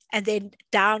and then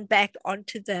down back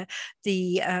onto the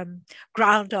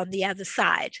ground on the other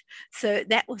side. So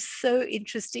that was so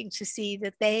interesting to see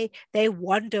that they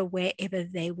wander wherever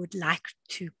they would like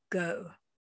to go.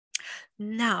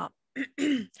 Now,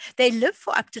 they live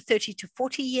for up to 30 to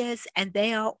 40 years, and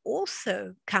they are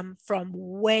also come from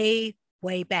way,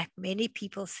 way back. Many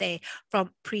people say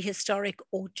from prehistoric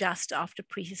or just after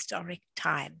prehistoric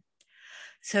time.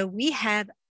 So we have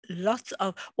lots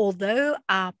of, although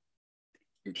our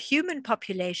human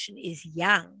population is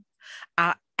young,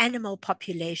 our animal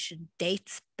population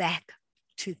dates back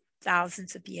to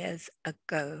thousands of years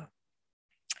ago.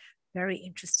 Very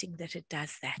interesting that it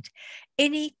does that.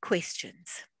 Any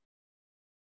questions?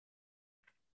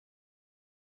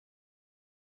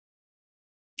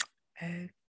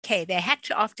 Okay, they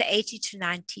hatch after 80 to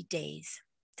 90 days.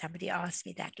 Somebody asked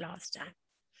me that last time.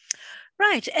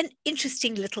 Right, an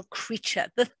interesting little creature,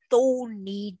 the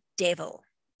thorny devil.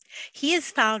 He is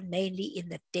found mainly in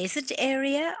the desert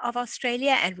area of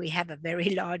Australia, and we have a very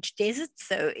large desert,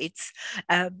 so it's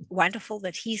wonderful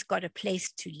that he's got a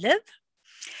place to live.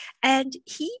 And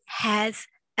he has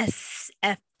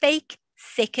a fake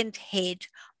second head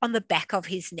on the back of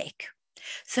his neck.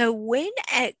 So when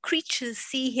creatures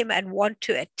see him and want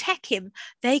to attack him,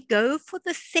 they go for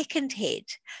the second head.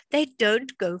 They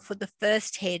don't go for the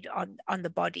first head on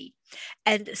the body.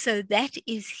 And so that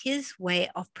is his way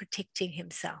of protecting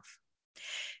himself.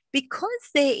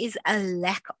 Because there is a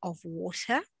lack of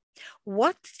water,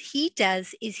 what he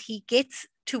does is he gets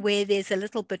to where there's a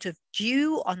little bit of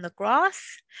dew on the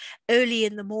grass early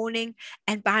in the morning,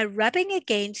 and by rubbing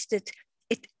against it,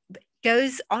 it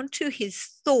goes onto his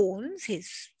thorns,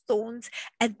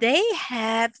 and they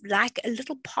have like a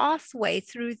little pathway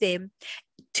through them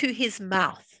to his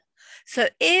mouth. So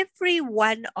every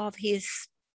one of his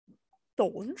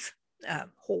thorns,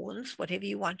 horns, whatever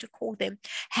you want to call them,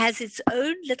 has its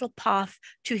own little path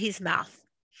to his mouth.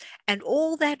 And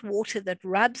all that water that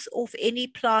rubs off any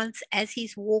plants as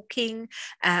he's walking,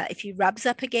 if he rubs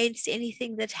up against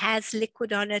anything that has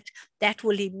liquid on it, that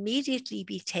will immediately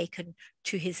be taken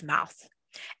to his mouth.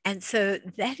 And so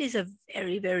that is a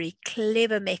very, very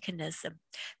clever mechanism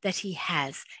that he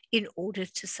has in order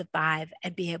to survive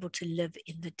and be able to live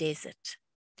in the desert.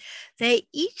 They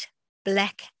eat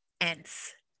black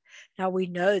ants. Now we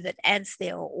know that ants,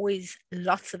 there are always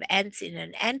lots of ants in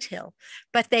an anthill,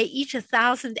 but they eat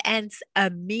 1,000 ants a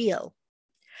meal.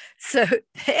 So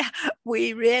there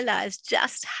we realize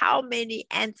just how many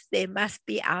ants there must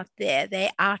be out there. They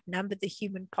outnumber the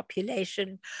human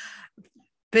population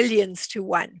billions to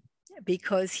one,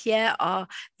 because here are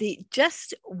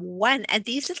just one, and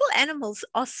these little animals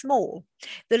are small.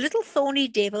 The little thorny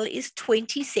devil is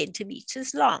 20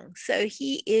 centimeters long. So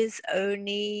he is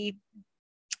only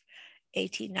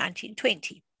 18, 19,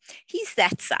 20. He's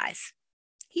that size.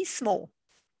 He's small.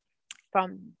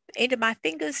 From the end of my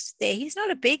fingers there, he's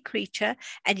not a big creature,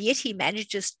 and yet he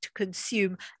manages to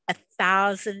consume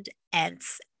 1,000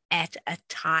 ants at a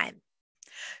time.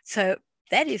 So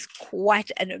that is quite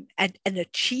an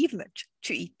achievement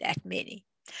to eat that many.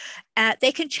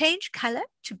 They can change color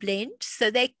to blend, so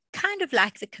they kind of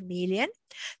like the chameleon.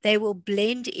 They will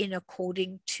blend in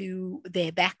according to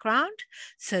their background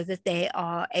so that they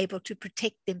are able to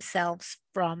protect themselves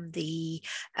from the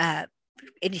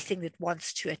anything that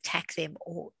wants to attack them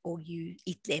or you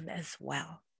eat them as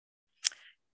well.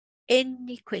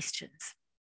 Any questions?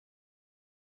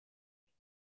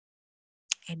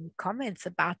 Any comments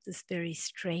about this very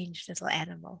strange little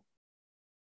animal?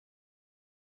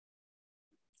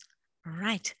 All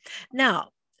right.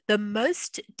 Now, the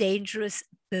most dangerous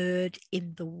bird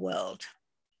in the world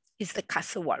is the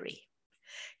cassowary.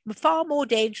 Far more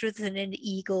dangerous than an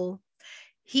eagle.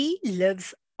 He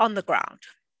lives on the ground.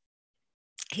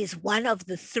 He's one of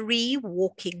the 3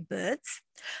 walking birds.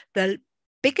 The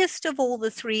biggest of all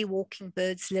the 3 walking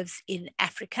birds lives in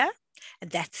Africa,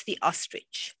 and that's the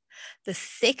ostrich. The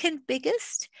second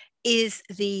biggest is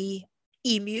the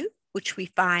emu, which we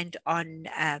find on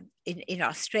in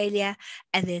Australia,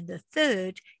 and then the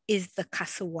third is the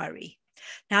cassowary.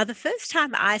 Now, the first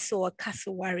time I saw a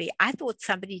cassowary, I thought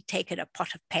somebody had taken a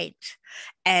pot of paint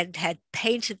and had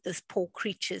painted this poor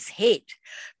creature's head,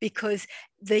 because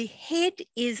the head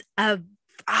is a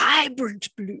vibrant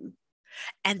blue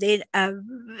and then a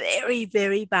very,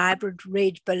 very vibrant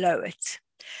red below it.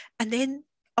 And then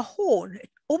a horn,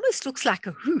 it almost looks like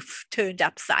a hoof turned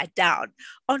upside down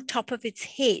on top of its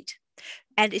head.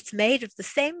 And it's made of the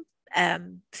same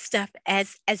stuff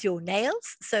as your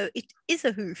nails. So it is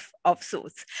a hoof of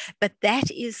sorts, but that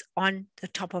is on the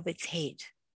top of its head.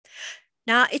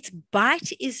 Now, its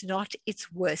bite is not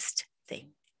its worst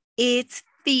thing. Its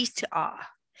feet are.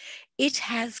 It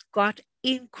has got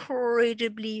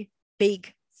incredibly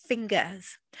big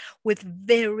fingers with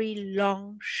very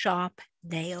long, sharp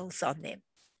nails on them.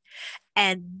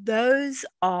 And those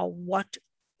are what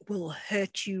will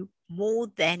hurt you more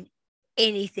than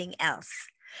anything else.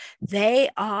 They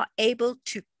are able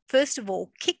to, first of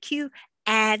all, kick you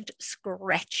and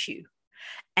scratch you.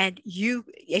 And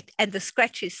the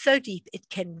scratch is so deep it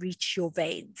can reach your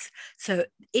veins. So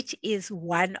it is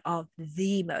one of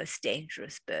the most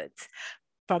dangerous birds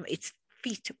from its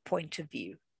feet point of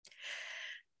view.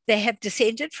 They have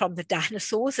descended from the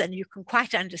dinosaurs, and you can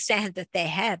quite understand that they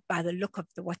have by the look of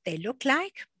what they look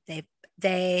like.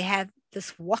 They have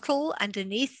this wattle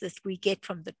underneath that we get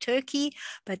from the turkey,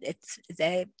 but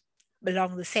they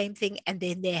belong the same thing, and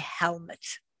then their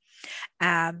helmet.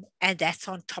 and that's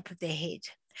on top of their head.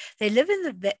 They live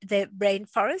in the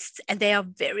rainforests, and they are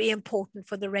very important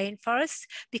for the rainforests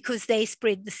because they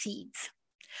spread the seeds.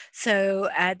 So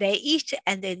they eat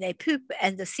and then they poop,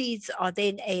 and the seeds are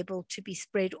then able to be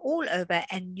spread all over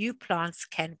and new plants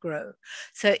can grow.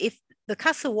 So if the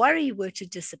cassowary were to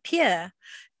disappear,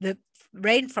 the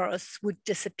rainforests would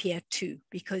disappear too,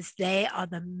 because they are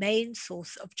the main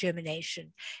source of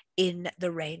germination in the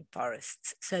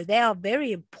rainforests. So they are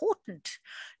very important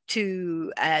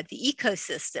to the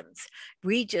ecosystems.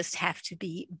 We just have to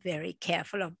be very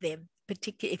careful of them,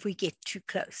 particularly if we get too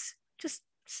close. Just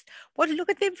look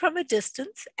at them from a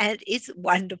distance, and it's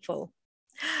wonderful.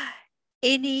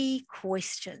 Any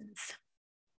questions?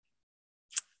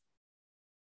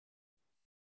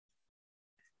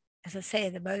 As I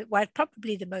say,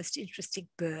 probably the most interesting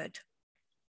bird.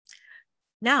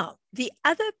 Now, the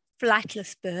other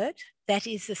flightless bird, that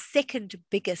is the second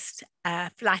biggest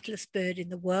flightless bird in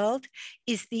the world,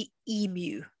 is the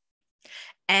emu.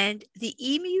 And the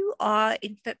emu are,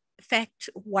 in fact,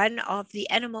 one of the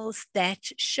animals that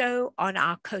show on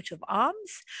our coat of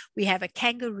arms. We have a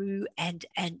kangaroo and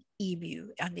an emu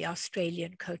on the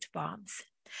Australian coat of arms.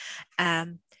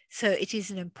 So it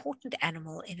is an important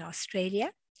animal in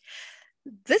Australia.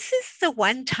 This is the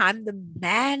one time the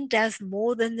man does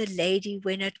more than the lady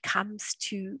when it comes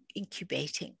to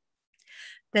incubating.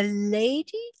 The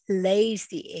lady lays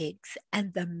the eggs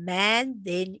and the man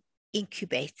then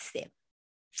incubates them.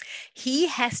 He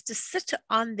has to sit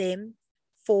on them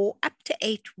for up to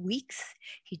 8 weeks.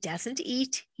 He doesn't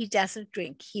eat, he doesn't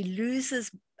drink. He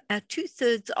loses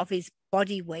 2/3 of his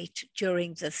body weight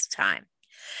during this time.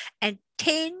 And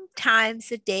 10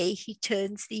 times a day, he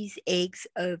turns these eggs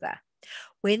over.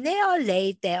 When they are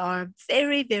laid, they are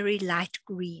very, very light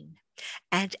green.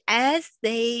 And as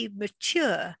they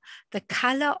mature, the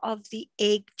color of the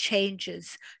egg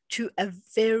changes to a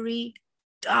very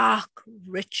dark,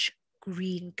 rich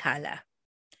green color.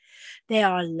 They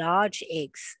are large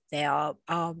eggs. They're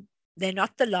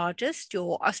not the largest.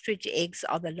 Your ostrich eggs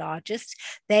are the largest.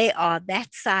 They are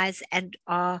that size and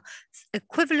are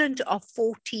equivalent of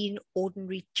 14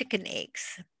 ordinary chicken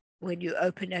eggs when you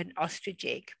open an ostrich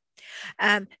egg.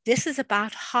 This is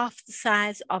about half the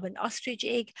size of an ostrich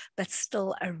egg, but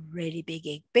still a really big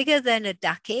egg, bigger than a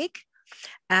duck egg,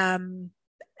 probably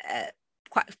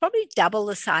double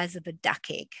the size of a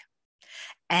duck egg.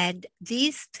 And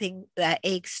these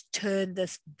eggs turn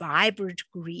this vibrant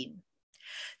green.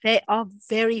 They are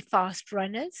very fast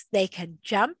runners. They can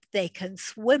jump, they can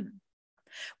swim,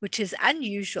 which is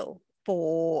unusual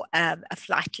for a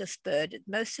flightless bird.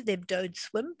 Most of them don't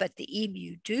swim, but the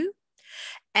emu do.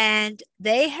 And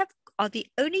they are the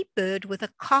only bird with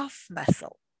a calf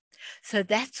muscle. So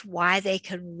that's why they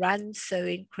can run so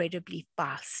incredibly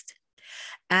fast.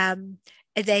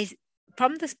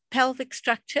 From the pelvic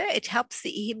structure, it helps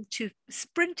him to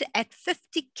sprint at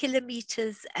 50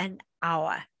 kilometers an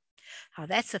hour. Now,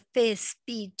 that's a fair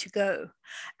speed to go.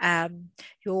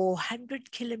 Your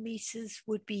 100 kilometers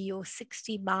would be your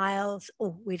 60 miles.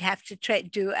 Oh, we'd have to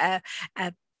do a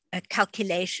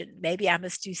calculation. Maybe I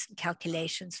must do some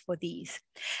calculations for these.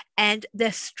 And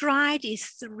the stride is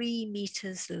 3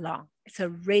 meters long. It's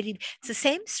the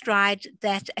same stride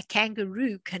that a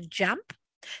kangaroo can jump,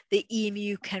 the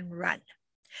emu can run.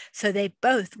 So they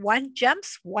both, one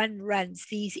jumps, one runs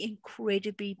these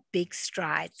incredibly big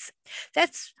strides.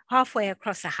 That's halfway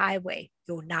across a highway,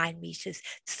 your 9 meters.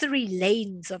 3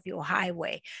 lanes of your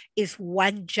highway is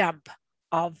one jump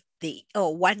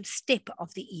one step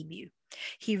of the emu.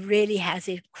 He really has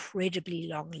incredibly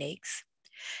long legs.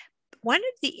 One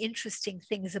of the interesting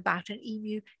things about an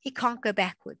emu, he can't go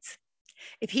backwards.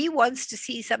 If he wants to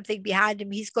see something behind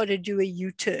him, he's got to do a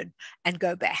U-turn and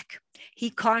go back.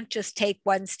 He can't just take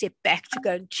one step back to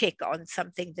go and check on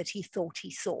something that he thought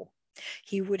he saw.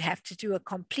 He would have to do a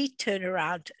complete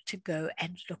turnaround to go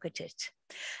and look at it,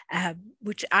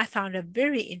 which I found a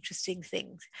very interesting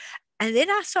thing. And then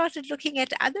I started looking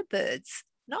at other birds.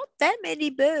 Not that many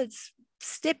birds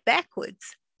step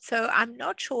backwards. So I'm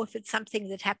not sure if it's something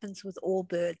that happens with all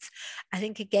birds. I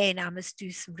think, again, I must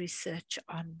do some research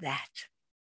on that.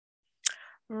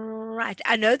 Right.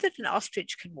 I know that an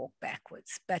ostrich can walk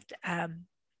backwards, but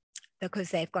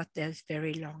because they've got those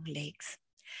very long legs.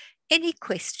 Any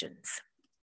questions?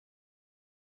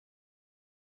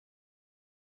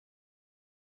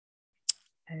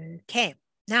 Okay.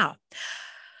 Now,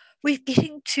 we're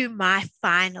getting to my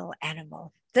final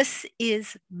animal. This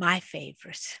is my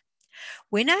favorite.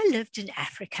 When I lived in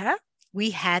Africa,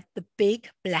 we had the big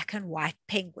black and white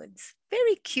penguins.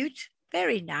 Very cute,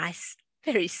 very nice,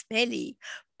 very smelly,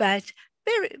 but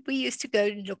we used to go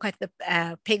and look at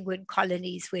the penguin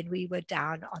colonies when we were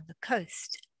down on the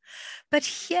coast. But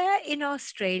here in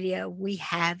Australia, we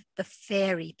have the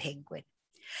fairy penguin.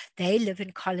 They live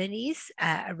in colonies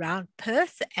around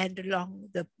Perth and along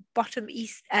the bottom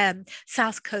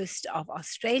south coast of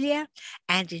Australia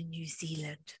and in New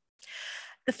Zealand.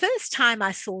 The first time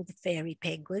I saw the fairy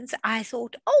penguins, I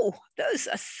thought, oh, those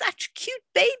are such cute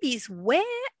babies. Where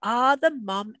are the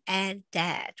mom and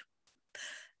dad?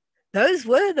 Those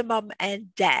were the mom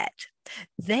and dad.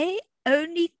 They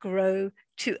only grow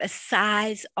to a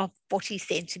size of 40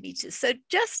 centimeters. So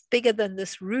just bigger than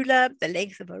this ruler, the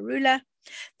length of a ruler.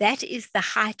 That is the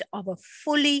height of a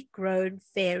fully grown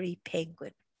fairy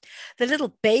penguin. The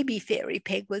little baby fairy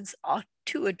penguins are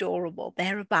too adorable.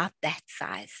 They're about that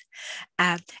size.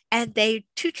 And they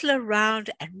tootle around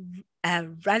and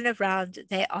run around.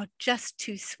 They are just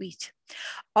too sweet.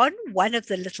 On one of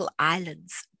the little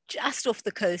islands, just off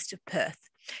the coast of Perth,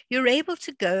 you're able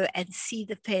to go and see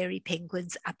the fairy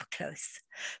penguins up close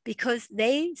because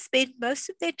they spend most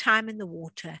of their time in the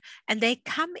water and they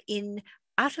come in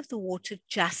out of the water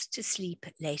just to sleep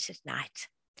late at night.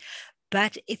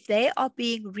 But if they are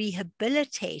being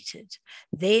rehabilitated,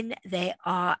 then they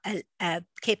are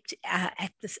kept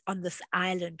on this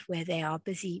island where they are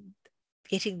busy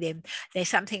getting them.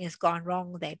 Something has gone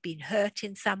wrong. They've been hurt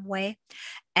in some way.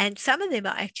 And some of them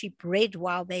are actually bred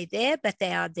while they're there, but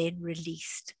they are then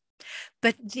released.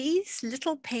 But these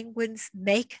little penguins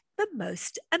make the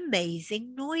most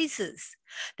amazing noises.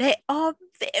 They are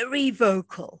very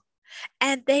vocal.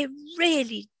 And they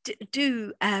really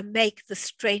do make the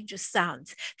strangest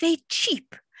sounds. They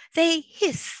cheep, they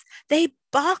hiss, they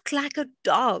bark like a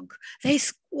dog, they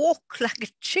squawk like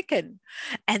a chicken,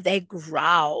 and they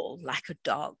growl like a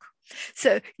dog.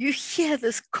 So you hear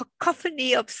this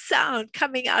cacophony of sound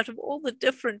coming out of all the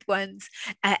different ones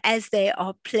as they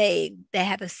are playing. They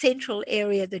have a central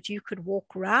area that you could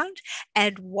walk around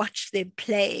and watch them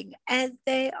playing, and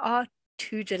they are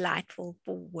too delightful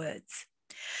for words.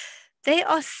 They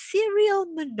are serial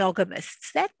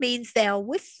monogamists. That means they are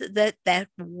with that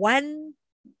one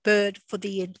bird for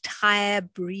the entire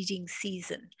breeding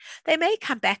season. They may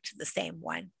come back to the same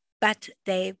one, but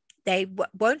they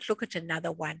won't look at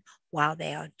another one while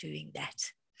they are doing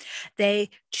that.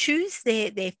 They choose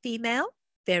their female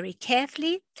very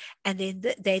carefully, and then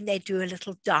they do a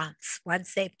little dance.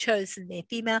 Once they've chosen their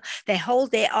female, they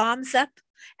hold their arms up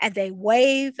and they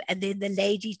wave, and then the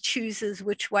lady chooses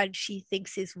which one she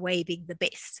thinks is waving the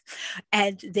best.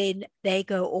 And then they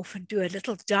go off and do a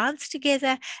little dance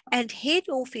together and head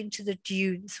off into the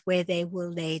dunes where they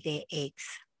will lay their eggs.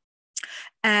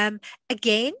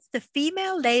 Again, the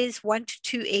female lays 1 to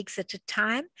 2 eggs at a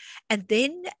time, and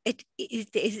then it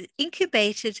is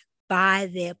incubated by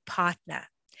their partner.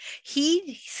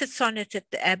 He sits on it at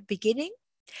the beginning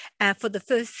for the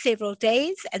first several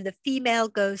days, and the female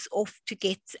goes off to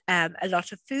get a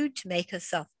lot of food to make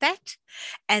herself fat,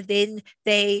 and then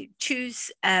they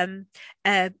choose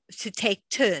to take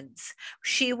turns.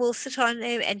 She will sit on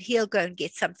there and he'll go and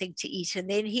get something to eat, and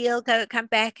then he'll come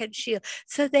back and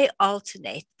so they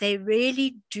alternate. They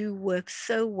really do work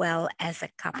so well as a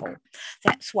couple.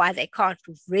 That's why they can't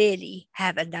really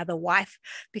have another wife,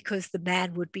 because the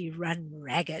man would be run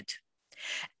ragged.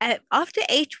 After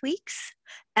 8 weeks,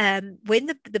 when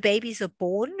the babies are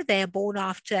born, they are born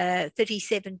after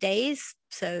 37 days.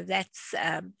 So that's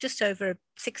just over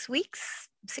 6 weeks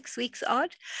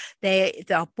odd. They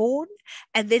are born,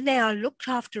 and then they are looked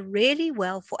after really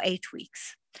well for 8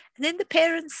 weeks. And then the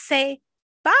parents say,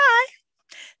 bye.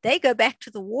 They go back to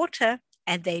the water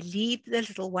and they leave the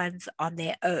little ones on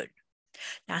their own.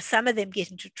 Now, some of them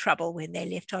get into trouble when they're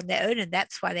left on their own, and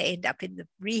that's why they end up in the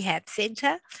rehab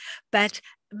center. But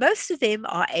most of them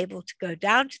are able to go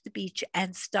down to the beach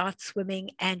and start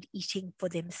swimming and eating for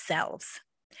themselves.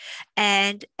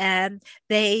 And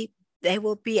they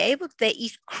will be able to, they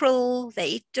eat krill, they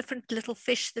eat different little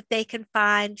fish that they can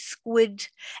find, squid,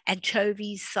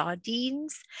 anchovies,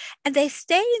 sardines, and they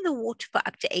stay in the water for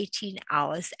up to 18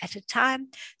 hours at a time,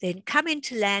 then come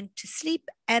into land to sleep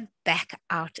and back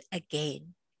out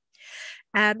again.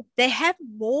 They have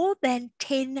more than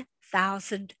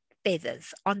 10,000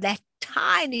 feathers on that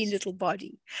tiny little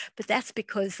body, but that's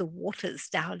because the waters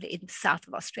down in the south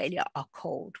of Australia are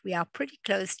cold. We are pretty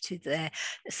close to the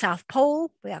South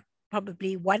Pole. We are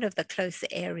probably one of the closer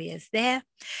areas there,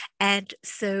 and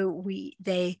so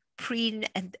they preen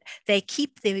and they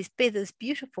keep those feathers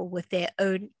beautiful with their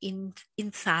own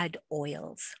inside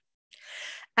oils.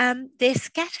 Their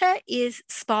scatter is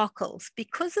sparkles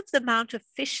because of the amount of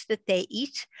fish that they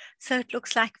eat, so it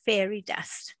looks like fairy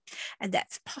dust, and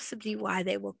that's possibly why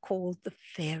they were called the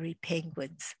fairy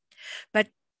penguins. but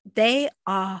they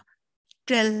are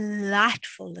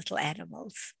delightful little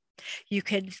animals. You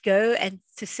can go and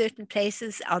to certain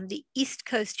places on the East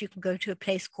Coast. You can go to a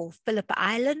place called Phillip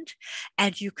Island,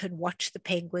 and you can watch the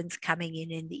penguins coming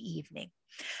in the evening.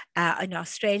 In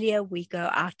Australia, we go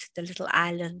out to the little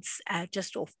islands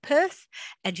just off Perth,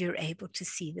 and you're able to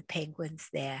see the penguins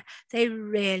there. They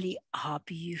really are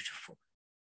beautiful.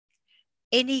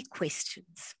 Any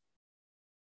questions?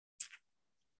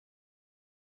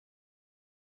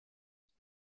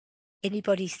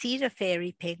 Anybody seen a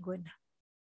fairy penguin?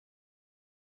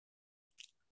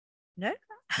 No?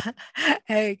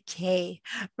 Okay,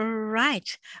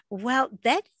 right. Well,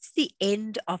 that is the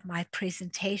end of my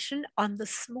presentation on the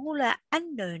smaller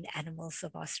unknown animals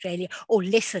of Australia, or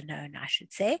lesser known, I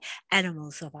should say,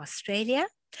 animals of Australia.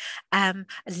 I'd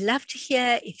love to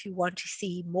hear if you want to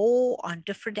see more on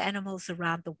different animals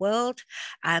around the world.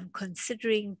 I'm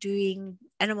considering doing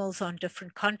animals on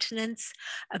different continents,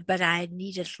 but I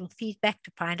need a little feedback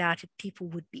to find out if people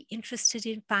would be interested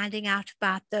in finding out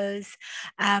about those,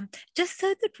 just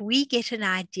so that we get an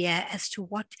idea as to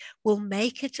what will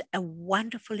make it a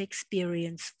wonderful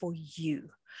experience for you.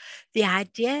 The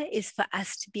idea is for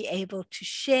us to be able to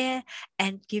share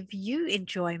and give you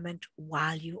enjoyment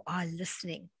while you are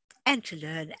listening, and to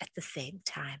learn at the same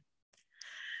time.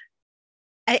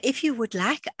 If you would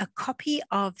like a copy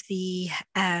of the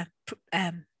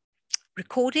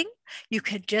recording, you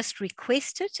can just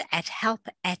request it at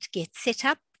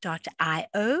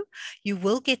help@getsetup.io. You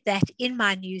will get that in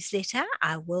my newsletter.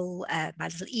 I will, my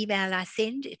little email I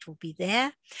send, it will be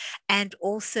there. And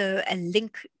also a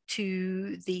link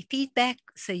to the feedback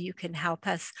so you can help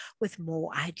us with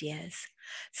more ideas.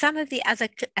 Some of the other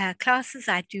classes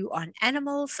I do on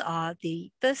animals are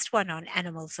the first one on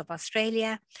animals of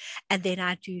Australia, and then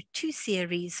I do 2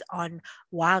 series on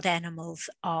wild animals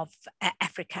of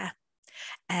Africa.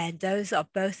 And those are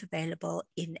both available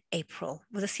in April.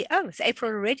 Well, let's see. Oh, it's April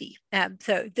already.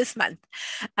 So this month.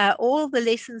 All the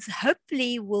lessons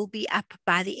hopefully will be up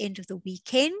by the end of the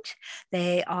weekend.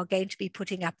 They are going to be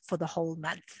putting up for the whole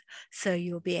month. So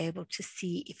you'll be able to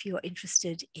see if you're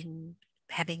interested in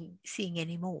seeing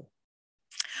any more.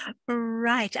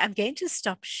 Right, I'm going to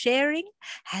stop sharing.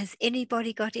 Has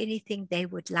anybody got anything they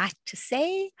would like to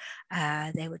say?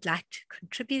 They would like to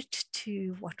contribute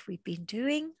to what we've been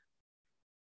doing?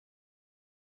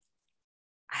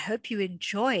 I hope you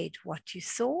enjoyed what you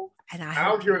saw. And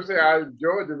I was going to say I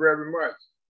enjoyed it very much.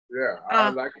 Yeah, I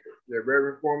like it. They're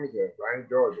very informative. I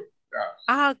enjoyed it.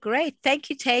 Ah, great. Thank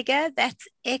you, Tega. That's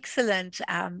excellent.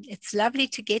 It's lovely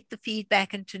to get the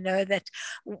feedback and to know that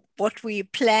what we're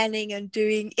planning and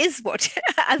doing is what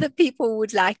other people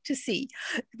would like to see,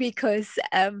 because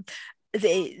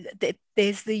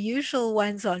there's the usual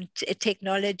ones on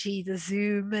technology, the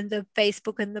Zoom and the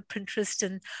Facebook and the Pinterest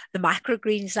and the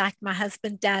microgreens like my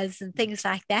husband does and things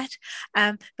like that.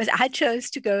 But I chose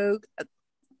to go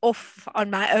off on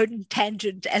my own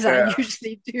tangent, as I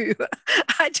usually do.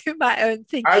 I do my own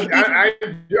thing. I enjoy learning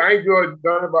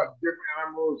about different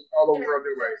animals all over the world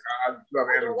anyway. I love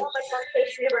animals.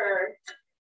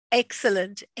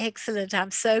 Excellent, excellent.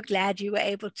 I'm so glad you were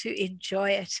able to enjoy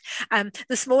it.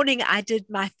 This morning I did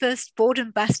my first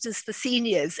Boredom Busters for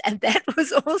seniors, and that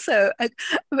was also a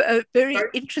very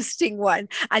interesting one.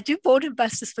 I do Boredom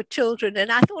Busters for children,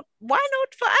 and I thought, why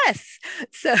not for us?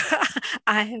 So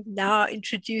I have now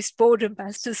introduced Boredom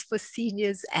Busters for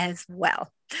seniors as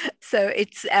well. So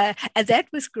it's and that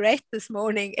was great this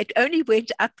morning. It only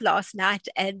went up last night,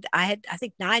 and I had, I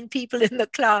think, 9 people in the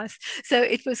class. So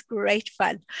it was great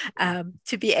fun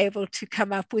to be able to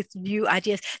come up with new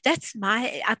ideas.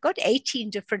 I've got 18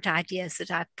 different ideas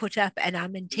that I've put up, and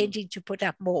I'm intending to put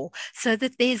up more so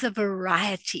that there's a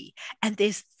variety and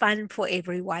there's fun for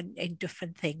everyone in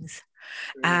different things.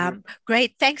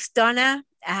 Great. Thanks, Donna.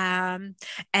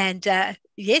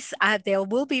 Yes, there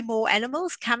will be more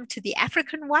animals. Come to the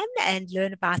African one and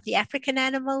learn about the African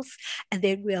animals, and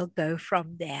then we'll go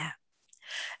from there.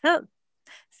 Oh,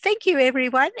 thank you,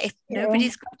 everyone. If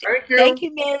nobody's got thank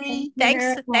you, Mary.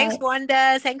 Thanks,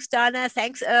 Wanda. Thanks, Donna.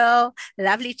 Thanks, Earl.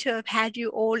 Lovely to have had you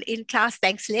all in class.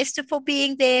 Thanks, Lester, for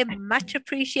being there. Much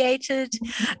appreciated.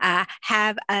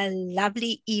 Have a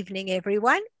lovely evening,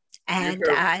 everyone. And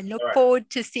I look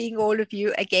forward to seeing all of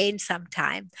you again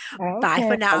sometime. Okay. Bye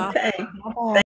for now. Okay. Bye-bye.